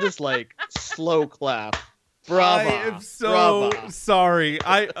 and I'm just like slow clap. Bravo! I am so sorry.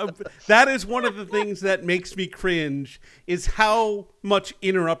 That is one of the things that makes me cringe is how much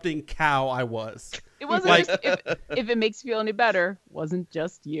interrupting cow I was. It wasn't just, if it makes you feel any better, wasn't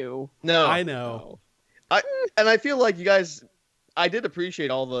just you. No, I know. No. I feel like you guys. I did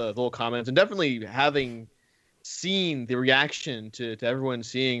appreciate all the little comments, and definitely having seen the reaction to everyone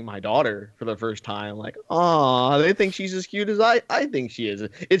seeing my daughter for the first time. Like, oh, they think she's as cute as I think she is.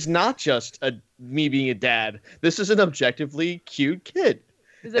 It's not just me being a dad. This is an objectively cute kid.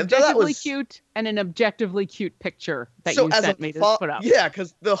 It's objectively cute and an objectively cute picture that you sent me to put up. Yeah,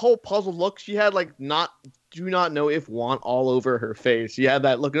 because the whole puzzled look she had, like, do not know if want all over her face. She had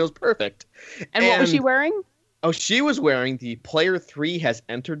that look, and it was perfect. And what was she wearing? Oh, she was wearing the Player 3 has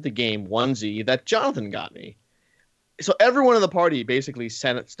entered the game onesie that Jonathan got me. So everyone in the party basically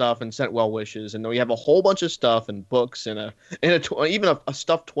sent stuff and sent well wishes, and we have a whole bunch of stuff and books and even a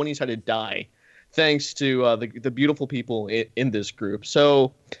stuffed 20-sided die, thanks to the beautiful people in this group.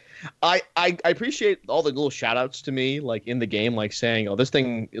 So I appreciate all the little shout outs to me, like in the game, like saying, "Oh, this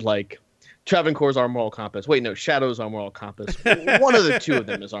thing like." Travancore's our moral compass. Wait, no, Shadow's our moral compass. One of the two of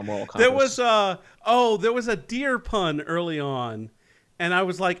them is our moral compass. There was a deer pun early on, and I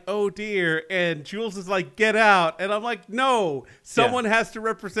was like, "Oh dear!" And Jules is like, "Get out!" And I'm like, "No, someone has to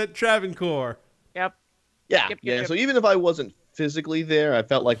represent Travancore." Yep. Yeah. Yep. So even if I wasn't physically there, I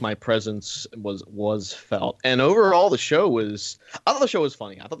felt like my presence was felt. And overall, I thought the show was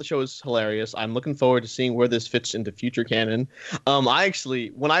funny. I thought the show was hilarious. I'm looking forward to seeing where this fits into future canon. I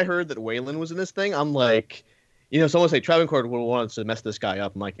actually, when I heard that Waylon was in this thing, I'm like, someone say Travancore would want to mess this guy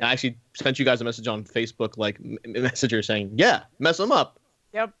up. I'm like, I actually sent you guys a message on Facebook, like messenger saying, yeah, mess him up.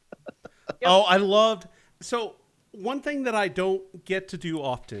 Yep. Oh, I loved. So one thing that I don't get to do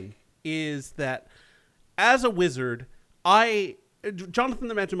often is that as a wizard, Jonathan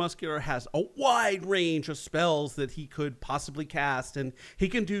the Magimuscular has a wide range of spells that he could possibly cast, and he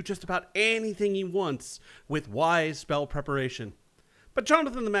can do just about anything he wants with wise spell preparation. But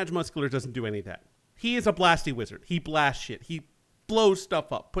Jonathan the Magimuscular doesn't do any of that. he is a blasty wizard. He blasts shit. He blows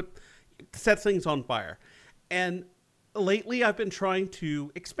stuff up, sets things on fire. And lately I've been trying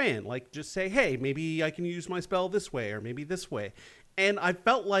to expand, like just say, hey, maybe I can use my spell this way or maybe this way. And I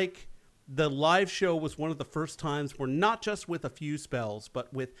felt like the live show was one of the first times where not just with a few spells,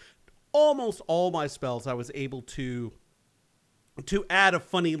 but with almost all my spells, I was able to add a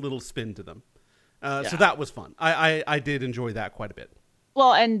funny little spin to them. So that was fun. I did enjoy that quite a bit.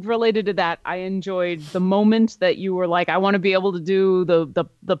 Well, and related to that, I enjoyed the moment that you were like, I want to be able to do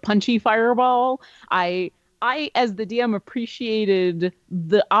the punchy fireball. I, as the DM, appreciated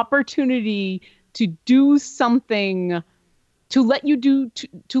the opportunity to do something, to let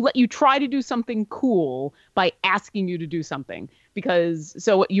you try to do something cool by asking you to do something. Because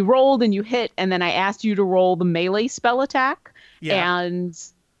so you rolled and you hit, and then I asked you to roll the melee spell attack. Yeah. And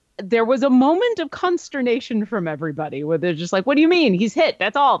there was a moment of consternation from everybody where they're just like, what do you mean? He's hit.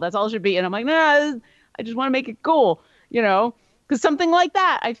 That's all it should be. And I'm like, nah, I just want to make it cool, because something like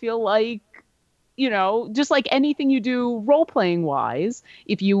that, I feel like, just like anything you do role-playing wise,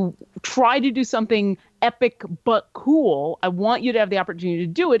 if you try to do something epic but cool, I want you to have the opportunity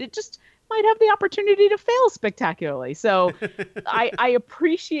to do it. It just might have the opportunity to fail spectacularly. So I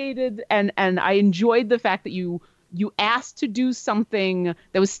appreciated and I enjoyed the fact that you asked to do something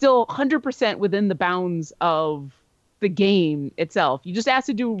that was still 100% within the bounds of the game itself. You just asked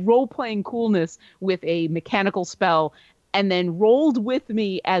to do role-playing coolness with a mechanical spell, and then rolled with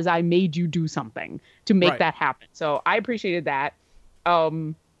me as I made you do something to make that happen. So I appreciated that.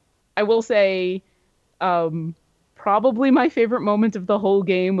 I will say, probably my favorite moment of the whole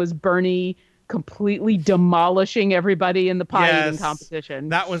game was Bernie completely demolishing everybody in the pie eating competition.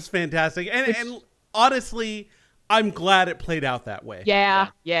 That was fantastic. And honestly, I'm glad it played out that way. Yeah.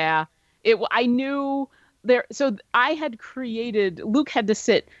 I knew there. So I had created, Luke had to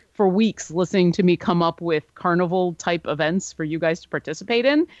sit for weeks listening to me come up with carnival type events for you guys to participate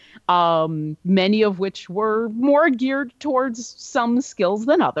in. Many of which were more geared towards some skills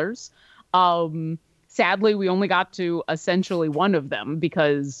than others. Sadly, we only got to essentially one of them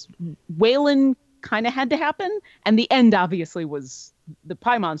because Waylon kind of had to happen. And the end obviously was the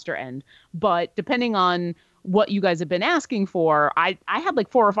Pie Monster end. But depending on what you guys have been asking for, I had like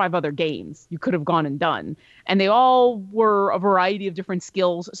 4 or 5 other games you could have gone and done. And they all were a variety of different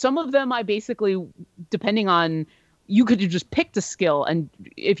skills. Some of them I basically, depending on, you could have just picked a skill. And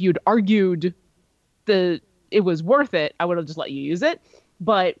if you'd argued it was worth it, I would have just let you use it.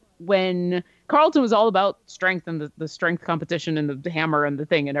 But when Carlton was all about strength and the strength competition and the hammer and the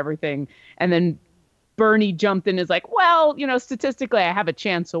thing and everything, and then Bernie jumped in and is like, well, statistically I have a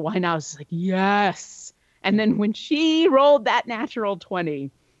chance, so why not? I was like, yes. And then when she rolled that natural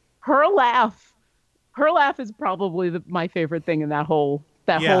 20, her laugh is probably my favorite thing in that whole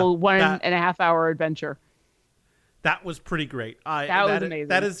 1.5 hour adventure. That was pretty great. That was amazing.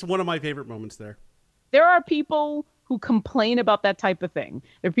 That is one of my favorite moments there. There are people who complain about that type of thing.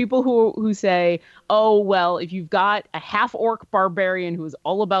 There are people who say, oh, well, if you've got a half-orc barbarian who is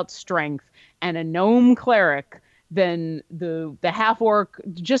all about strength and a gnome cleric, then the half-orc,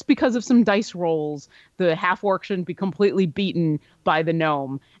 just because of some dice rolls, the half-orc shouldn't be completely beaten by the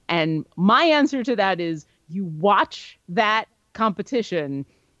gnome. And my answer to that is, you watch that competition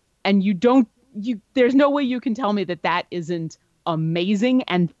and there's no way you can tell me that isn't amazing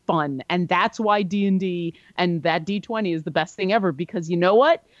and fun. And that's why D&D and that D20 is the best thing ever, because you know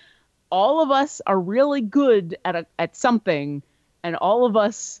what? All of us are really good at something, and all of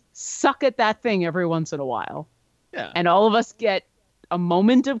us suck at that thing every once in a while. Yeah. And all of us get a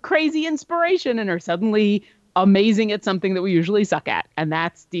moment of crazy inspiration and are suddenly amazing at something that we usually suck at. And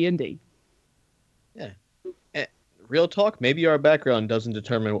that's D&D. Yeah. Real talk, maybe our background doesn't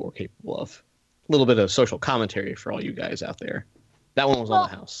determine what we're capable of. A little bit of social commentary for all you guys out there. That one was on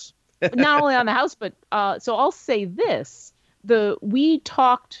the house. Not only on the house, but so I'll say this. We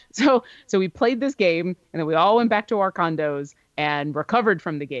talked, so we played this game, and then we all went back to our condos and recovered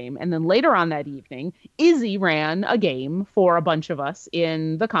from the game. And then later on that evening, Izzy ran a game for a bunch of us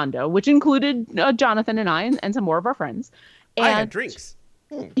in the condo, which included Jonathan and I and some more of our friends. And I had drinks.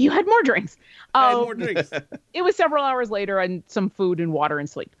 You had more drinks. I had more drinks. It was several hours later, and some food and water and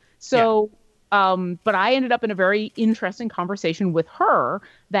sleep. So, but I ended up in a very interesting conversation with her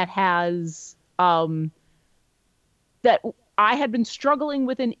that has, that I had been struggling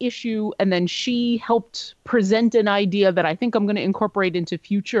with an issue, and then she helped present an idea that I think I'm going to incorporate into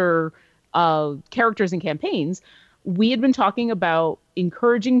future characters and campaigns. We had been talking about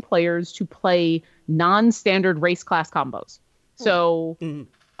encouraging players to play non-standard race class combos. So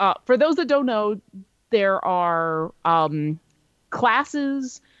for those that don't know, there are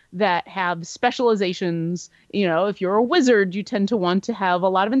classes that have specializations. You know, if you're a wizard, you tend to want to have a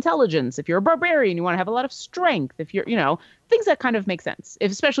lot of intelligence. If you're a barbarian, you want to have a lot of strength. If you're, you know, things that kind of make sense,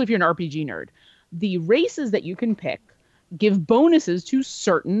 especially if you're an RPG nerd. The races that you can pick give bonuses to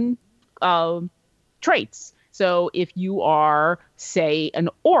certain traits. So if you are, say, an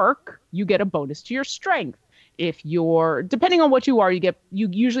orc, you get a bonus to your strength. If you're, depending on what you are, you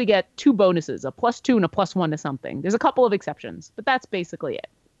usually get 2 bonuses, a +2 and a +1 to something. There's a couple of exceptions, but that's basically it.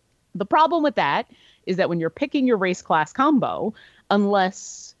 The problem with that is that when you're picking your race class combo,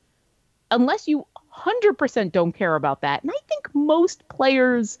 unless you 100% don't care about that, and I think most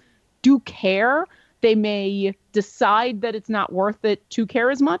players do care, they may decide that it's not worth it to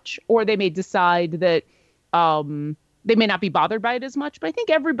care as much, or they may decide that they may not be bothered by it as much. But I think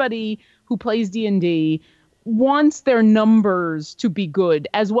everybody who plays D&D wants their numbers to be good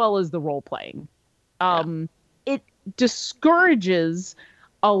as well as the role playing. It discourages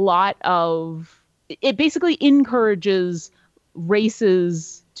a lot of, it basically encourages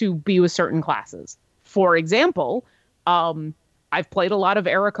races to be with certain classes. For example, I've played a lot of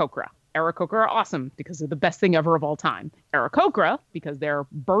Aarakocra. Aarakocra are awesome because they're the best thing ever of all time. Aarakocra, because they're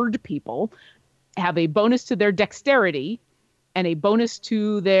bird people, have a bonus to their dexterity and a bonus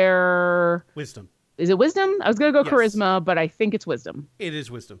to their... Wisdom. Is it wisdom? I was going to go Yes. charisma, but I think it's wisdom. It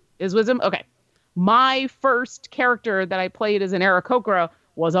is wisdom. Is wisdom? Okay. My first character that I played as an Aarakocra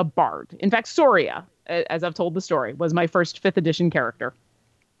was a bard. In fact, Soria, as I've told the story, was my first 5th edition character.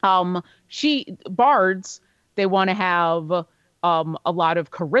 Bards, they want to have a lot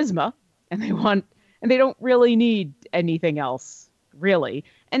of charisma, and they don't really need anything else, really.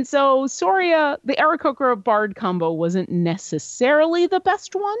 And so Soria, the Aarakocra bard combo wasn't necessarily the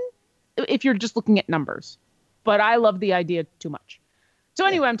best one if you're just looking at numbers, but I love the idea too much. So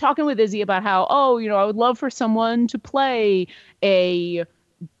anyway, I'm talking with Izzy about how, I would love for someone to play a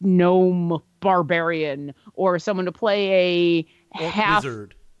gnome barbarian or someone to play a half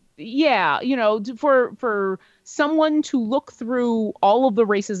wizard. Yeah, for someone to look through all of the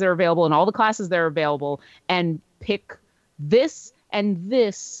races that are available and all the classes that are available and pick this and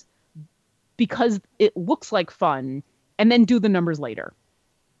this because it looks like fun, and then do the numbers later.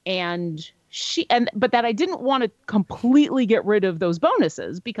 But that I didn't want to completely get rid of those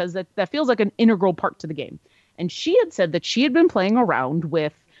bonuses because that feels like an integral part to the game. And she had said that she had been playing around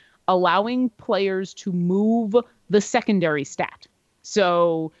with allowing players to move the secondary stat.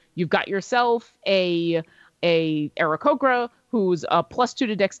 So you've got yourself a Aarakocra who's a +2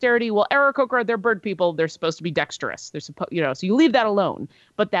 to dexterity. Well, Aarakocra, they're bird people. They're supposed to be dexterous. They're so you leave that alone.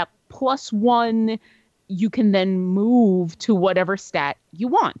 But that +1, you can then move to whatever stat you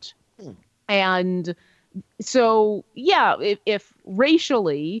want. And so, yeah, if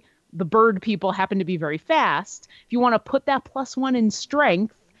racially the bird people happen to be very fast, if you want to put that +1 in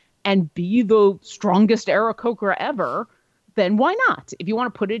strength and be the strongest Aarakocra ever, then why not? If you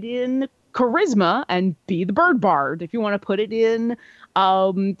want to put it in charisma and be the bird bard, if you want to put it in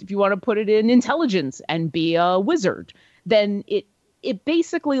intelligence and be a wizard, then it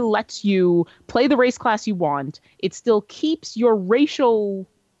basically lets you play the race class you want. It still keeps your racial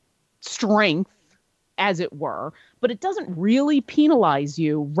strength, as it were, but it doesn't really penalize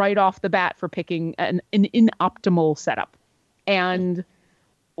you right off the bat for picking an inoptimal setup. And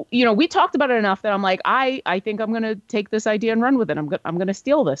we talked about it enough that I'm like, I think I'm going to take this idea and run with it. I'm going to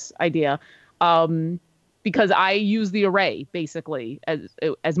steal this idea because I use the array basically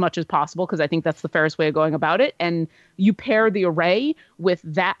as much as possible because I think that's the fairest way of going about it. And you pair the array with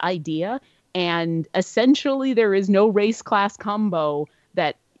that idea, and essentially there is no race class combo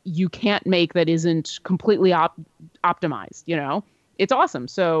that you can't make that isn't completely optimized. It's awesome.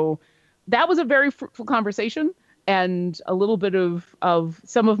 So that was a very fruitful conversation. And a little bit of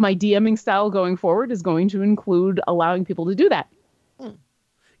some of my DMing style going forward is going to include allowing people to do that.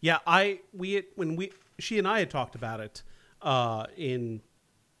 Yeah, she and I had talked about it.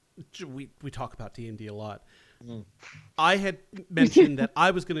 We talk about D&D a lot. I had mentioned that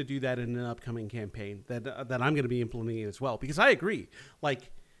I was going to do that in an upcoming campaign that I'm going to be implementing as well, because I agree. Like,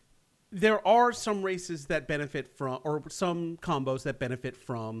 there are some races that benefit from, or some combos that benefit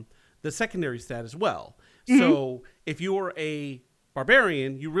from the secondary stat as well. So if you're a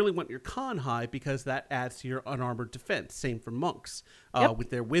barbarian, you really want your con high because that adds to your unarmored defense. Same for monks with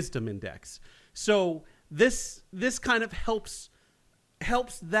their wisdom index. So this kind of helps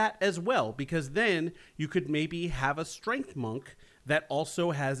that as well, because then you could maybe have a strength monk that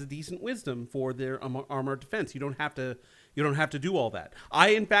also has a decent wisdom for their armored defense. You don't have to do all that. I,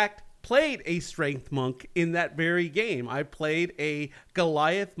 in fact, played a strength monk in that very game. I played a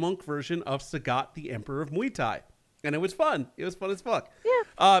Goliath monk version of Sagat, the Emperor of Muay Thai, and it was fun. It was fun as fuck. Yeah.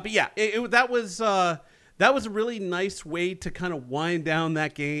 But yeah, that was a really nice way to kind of wind down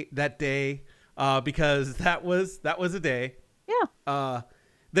that day, because that was a day. Yeah.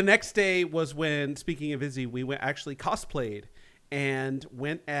 The next day was when, speaking of Izzy, we actually cosplayed and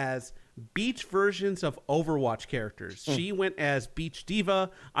went as beach versions of Overwatch characters. She went as Beach Diva.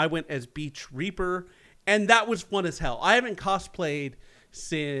 I went as Beach Reaper. And that was fun as hell. I haven't cosplayed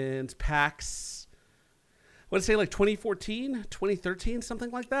since PAX, I want to say like 2014, 2013,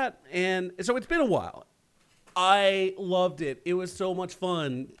 something like that. And so it's been a while. I loved it. It was so much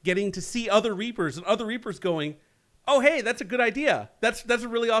fun getting to see other Reapers and other Reapers going, oh, hey, that's a good idea. That's a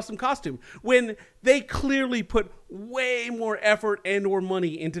really awesome costume. When they clearly put way more effort and or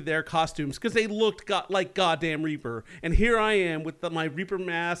money into their costumes because they looked like goddamn Reaper. And here I am with my Reaper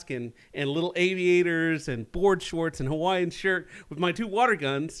mask and little aviators and board shorts and Hawaiian shirt with my 2 water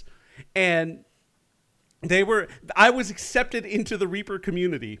guns. And I was accepted into the Reaper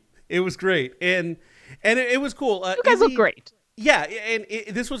community. It was great. And it was cool. You guys look great. Yeah. And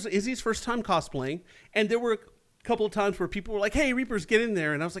this was Izzy's first time cosplaying. And there were couple of times where people were like, hey, Reapers, get in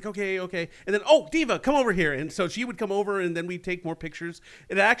there. And I was like, okay. And then, oh, Diva, come over here. And so she would come over and then we'd take more pictures.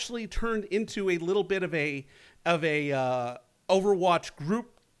 It actually turned into a little bit of a Overwatch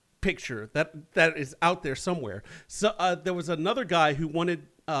group picture that is out there somewhere. So there was another guy who wanted,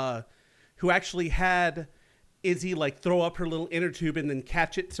 who actually had Izzy like throw up her little inner tube and then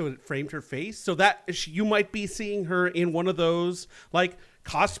catch it so it framed her face. So that you might be seeing her in one of those like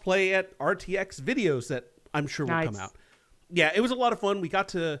cosplay at RTX videos that I'm sure will come out. Yeah, it was a lot of fun. We got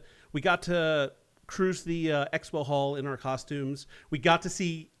to cruise the expo hall in our costumes. We got to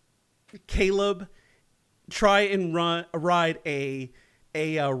see Caleb try and ride a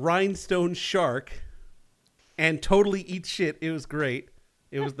rhinestone shark and totally eat shit. It was great.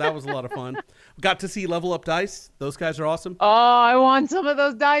 That was a lot of fun. Got to see Level Up Dice. Those guys are awesome. Oh, I want some of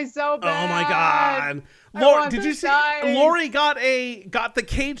those dice so bad. Oh my god. Lori, did you see Lori got the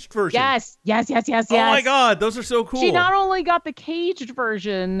caged version? Yes. Oh my god, those are so cool. She not only got the caged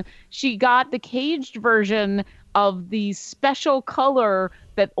version, she got the caged version of the special color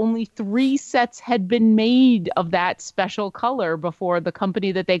that only 3 sets had been made of that special color before the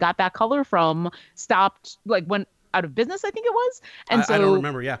company that they got that color from stopped, like went out of business, I think it was. And so I don't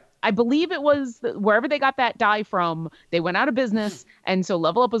remember, yeah. I believe it was wherever they got that die from, they went out of business. And so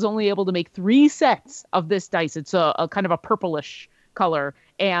Level Up was only able to make 3 sets of this dice. It's a kind of a purplish color.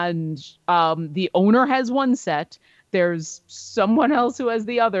 And the owner has 1 set. There's someone else who has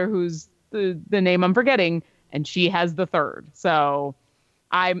the other, who's the name I'm forgetting. And she has the 3rd. So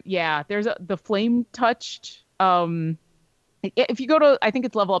there's the flame touched. If you go to, I think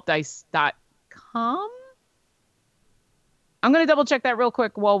it's levelupdice.com. I'm going to double check that real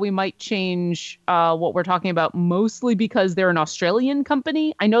quick while we might change what we're talking about, mostly because they're an Australian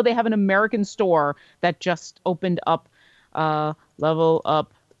company. I know they have an American store that just opened up, Level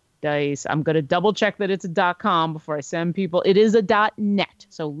Up Dice. I'm going to double check that it's a .com before I send people. It is a .net.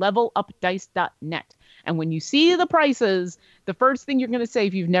 So levelupdice.net. And when you see the prices, the first thing you're going to say,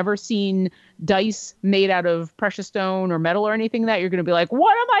 if you've never seen dice made out of precious stone or metal or anything like that, you're going to be like,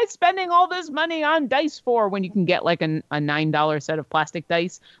 what am I spending all this money on dice for when you can get like a $9 set of plastic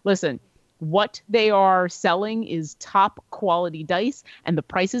dice? Listen, what they are selling is top quality dice, and the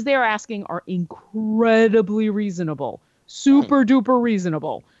prices they are asking are incredibly reasonable. Super duper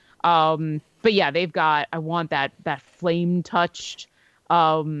reasonable. But yeah, they've got, I want that flame touched,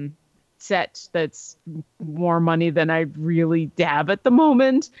 set that's more money than I really have at the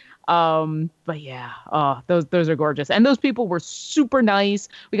moment. But yeah, those are gorgeous. And those people were super nice.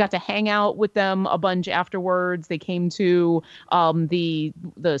 We got to hang out with them a bunch afterwards. They came to the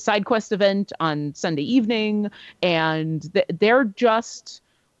side quest event on Sunday evening, and they're just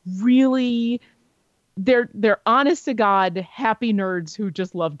really, they're honest to God happy nerds who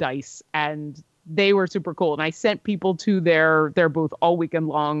just love dice, and they were super cool. And I sent people to their booth all weekend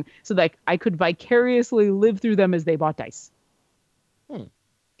long so that I could vicariously live through them as they bought dice.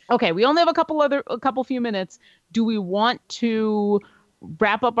 Okay, we only have a couple few minutes. Do we want to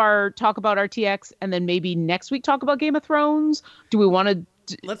wrap up our talk about RTX and then maybe next week talk about Game of Thrones? Do we want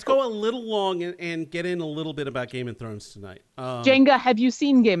to... Let's go a little long and get in a little bit about Game of Thrones tonight. Jenga, have you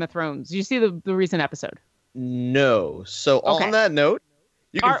seen Game of Thrones? Did you see the recent episode? No. So on that note,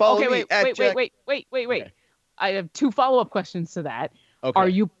 you can follow me at Jack... Wait. Okay. I have 2 follow-up questions to that. Okay. Are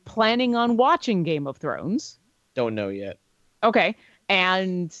you planning on watching Game of Thrones? Don't know yet. Okay.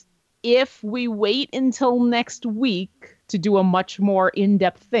 And if we wait until next week to do a much more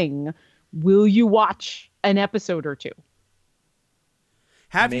in-depth thing, will you watch an episode or 2?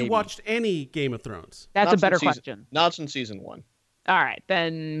 Have you watched any Game of Thrones? That's a better question. Not since season 1. All right,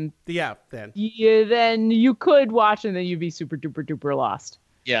 then. Yeah, then. Yeah, then you could watch, and then you'd be super duper duper lost.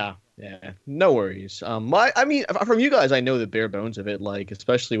 Yeah, no worries. I mean, from you guys, I know the bare bones of it, like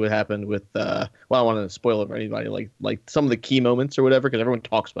especially what happened with. Well, I don't want to spoil it for anybody, like some of the key moments or whatever, because everyone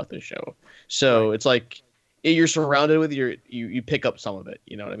talks about this show. So It's like you're surrounded with you pick up some of it.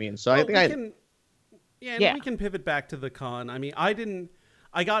 You know what I mean? So I think we can pivot back to the con. I mean, I didn't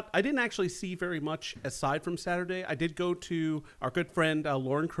actually see very much aside from Saturday. I did go to our good friend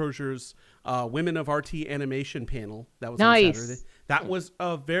Lauren Crozier's Women of RT animation panel. That was on Saturday. That was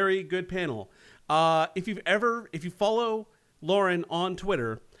a very good panel. If you follow Lauren on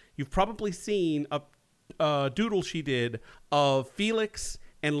Twitter, you've probably seen a doodle she did of Felix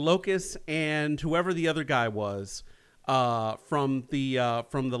and Locus and whoever the other guy was from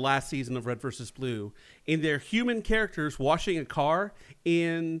the last season of Red vs. Blue in their human characters washing a car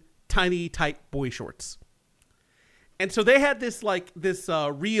in tiny, tight boy shorts. And so they had this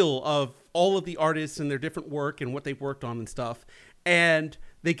reel of all of the artists and their different work and what they've worked on and stuff. And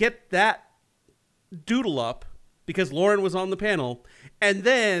they get that doodle up because Lauren was on the panel. And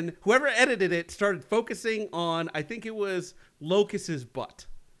then whoever edited it started focusing on, I think it was Locus's butt.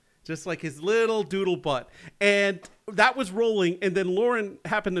 Just like his little doodle butt. And that was rolling. And then Lauren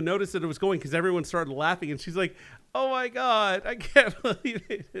happened to notice that it was going because everyone started laughing. And she's like, oh my God, I can't believe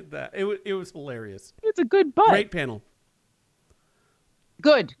they did that. It was hilarious. It's a good butt. Great panel.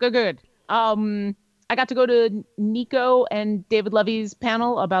 Good. I got to go to Nico and David Levy's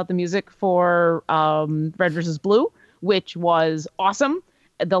panel about the music for Red vs. Blue, which was awesome.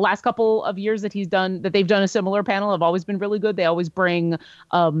 The last couple of years that they've done a similar panel have always been really good. They always bring,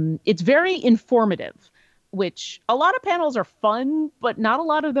 it's very informative, which a lot of panels are fun, but not a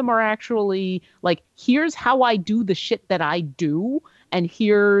lot of them are actually like, here's how I do the shit that I do. And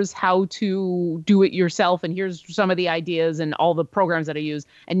here's how to do it yourself. And here's some of the ideas and all the programs that I use.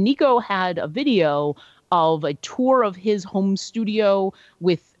 And Nico had a video of a tour of his home studio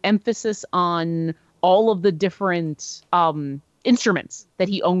with emphasis on all of the different instruments that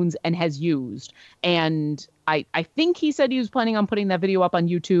he owns and has used. And I think he said he was planning on putting that video up on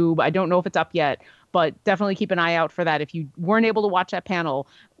YouTube. I don't know if it's up yet, but definitely keep an eye out for that. If you weren't able to watch that panel,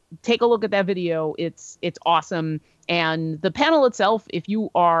 take a look at that video. It's awesome. And the panel itself, if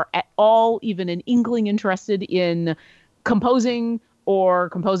you are at all even an inkling interested in composing or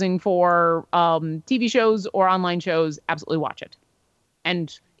composing for TV shows or online shows, absolutely watch it.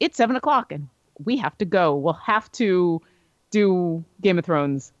 And it's 7:00 and we have to go. We'll have to do Game of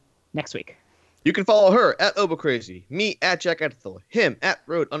Thrones next week. You can follow her at OboCrazy, me at Jack Ethel, him at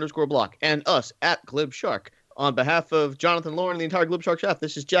Road_Block, and us at Glib Shark. On behalf of Jonathan, Lauren, and the entire Glib Shark staff,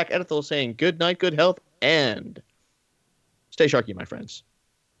 this is Jack Ethel saying good night, good health, and stay sharky, my friends.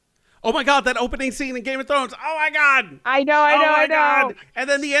 Oh my God, that opening scene in Game of Thrones. Oh my God. I know. God. And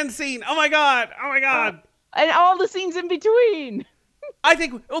then the end scene. Oh my God. And all the scenes in between. I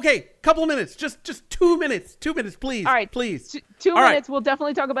think, okay, couple of minutes. Just 2 minutes. 2 minutes, please. All right. Please. Two minutes. Right. We'll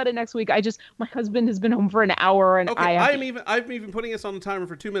definitely talk about it next week. My husband has been home for an hour and okay, I'm even putting us on the timer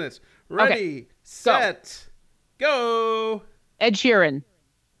for 2 minutes. Ready, set, go. Ed Sheeran.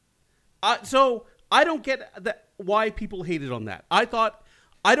 So I don't get why people hated on that.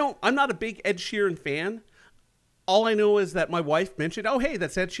 I'm not a big Ed Sheeran fan. All I know is that my wife mentioned, oh, hey,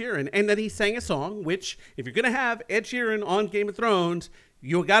 that's Ed Sheeran. And then he sang a song, which if you're going to have Ed Sheeran on Game of Thrones,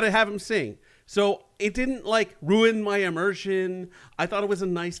 you got to have him sing. So it didn't ruin my immersion. I thought it was a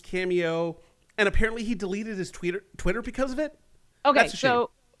nice cameo. And apparently he deleted his Twitter because of it. Okay,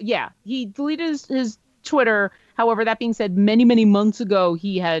 so yeah, he deleted his Twitter. However, that being said, many, many months ago,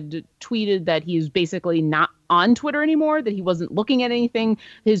 he had tweeted that he's basically not on Twitter anymore, that he wasn't looking at anything.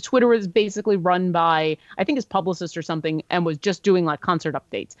 His Twitter was basically run by, I think, his publicist or something, and was just doing concert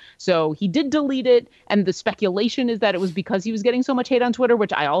updates. So he did delete it. And the speculation is that it was because he was getting so much hate on Twitter,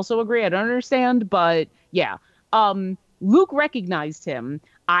 which I also agree. I don't understand. But yeah, Luke recognized him.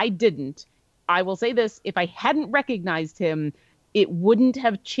 I didn't. I will say this. If I hadn't recognized him, it wouldn't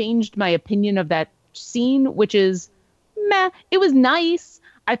have changed my opinion of that scene, which is meh. It was nice.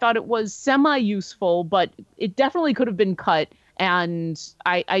 I thought it was semi-useful, but it definitely could have been cut. And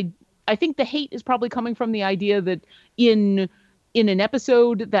I think the hate is probably coming from the idea that in an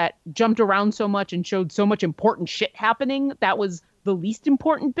episode that jumped around so much and showed so much important shit happening, that was the least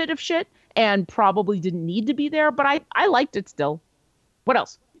important bit of shit and probably didn't need to be there. But I liked it still. What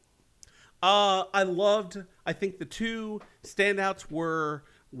else? I think the two standouts were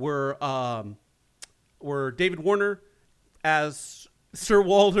David Warner as Sir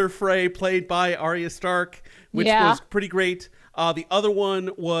Walder Frey, played by Arya Stark, which was pretty great. The other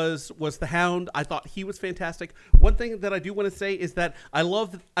one was the Hound. I thought he was fantastic. One thing that I do want to say is that I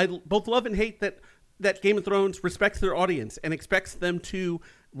both love and hate that Game of Thrones respects their audience and expects them to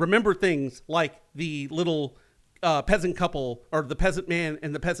remember things like the little peasant couple, or the peasant man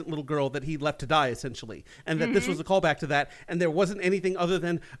and the peasant little girl that he left to die, essentially, and that this was a callback to that, and there wasn't anything other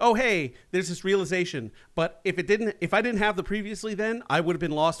than, oh hey, there's this realization. But if I didn't have the previously, then I would have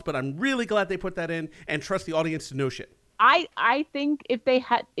been lost. But I'm really glad they put that in and trust the audience to know shit. I think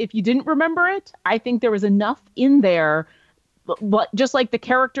if you didn't remember it, I think there was enough in there. But just like the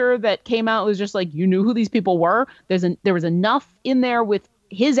character that came out was just like, you knew who these people were. There was enough in there with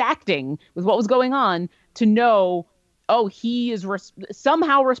his acting, with what was going on, to know, oh, he is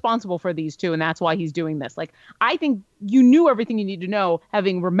somehow responsible for these two, and that's why he's doing this. Like, I think you knew everything you need to know.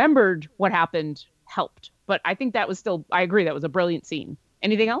 Having remembered what happened helped. But I think that was still, I agree, that was a brilliant scene.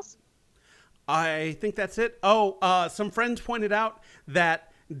 Anything else? I think that's it. Oh, some friends pointed out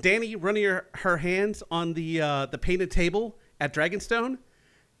that Dany running her hands on the painted table at Dragonstone.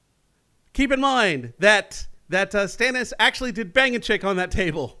 Keep in mind that Stannis actually did bang a chick on that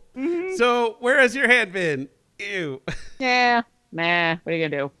table. Mm-hmm. So where has your hand been? Ew. Yeah, nah. What are you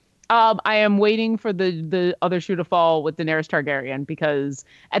gonna do? I am waiting for the other shoe to fall with Daenerys Targaryen, because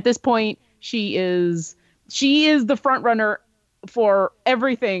at this point she is the front runner for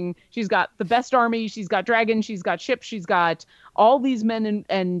everything. She's got the best army, she's got dragons, she's got ships, she's got all these men,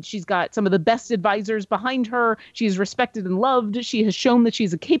 and she's got some of the best advisors behind her. She's respected and loved. She has shown that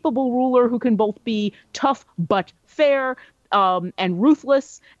she's a capable ruler who can both be tough but fair, and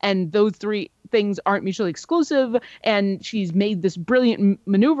ruthless, and those three things aren't mutually exclusive. And she's made this brilliant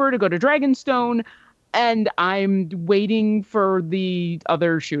maneuver to go to Dragonstone, and I'm waiting for the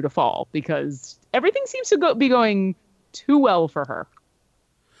other shoe to fall, because everything seems to be going too well for her.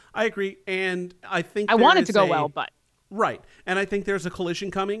 I agree, and I think I want it to go well, but right, and I think there's a collision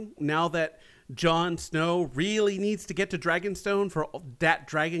coming now that Jon Snow really needs to get to Dragonstone for that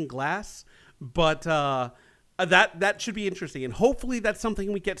dragon glass, but that should be interesting, and hopefully that's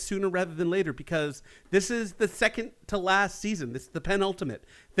something we get sooner rather than later, because this is the second to last season. This is the penultimate.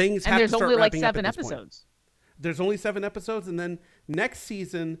 Things have to start wrapping up. And there's only like 7 episodes. There's only 7 episodes, and then next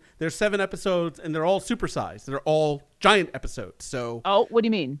season there's 7 episodes, and they're all supersized. They're all giant episodes. So, oh, what do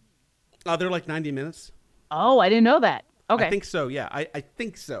you mean? They're like 90 minutes. Oh, I didn't know that. Okay, I think so. Yeah, I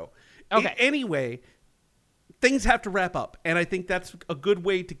think so. Okay. Anyway, things have to wrap up, and I think that's a good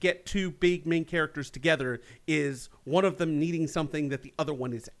way to get 2 big main characters together, is one of them needing something that the other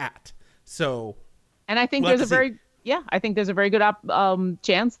one is at. So, and I think there's a very good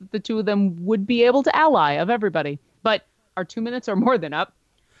chance that the 2 of them would be able to ally of everybody. But our 2 minutes are more than up.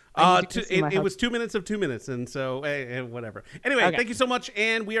 It was 2 minutes of 2 minutes, and so whatever. Anyway, okay. Thank you so much,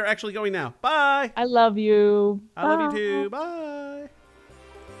 and we are actually going now. Bye. I love you. I love you too. Bye.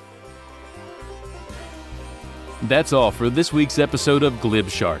 That's all for this week's episode of Glib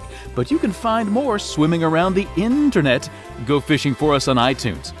Shark, but you can find more swimming around the internet. Go fishing for us on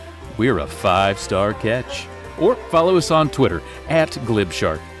iTunes. We're a 5-star catch. Or follow us on Twitter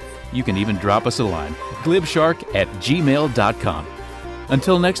 @GlibShark. You can even drop us a line, glibshark@gmail.com.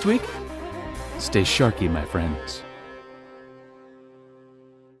 Until next week, stay sharky, my friends.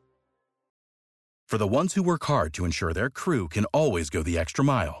 For the ones who work hard to ensure their crew can always go the extra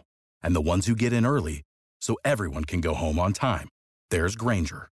mile, and the ones who get in early so everyone can go home on time, there's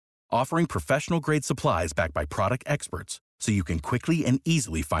Grainger, offering professional-grade supplies backed by product experts so you can quickly and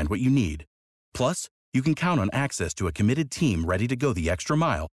easily find what you need. Plus, you can count on access to a committed team ready to go the extra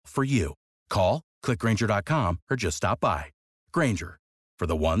mile for you. Call, click Grainger.com, or just stop by. Grainger, for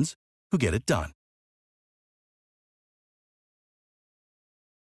the ones who get it done.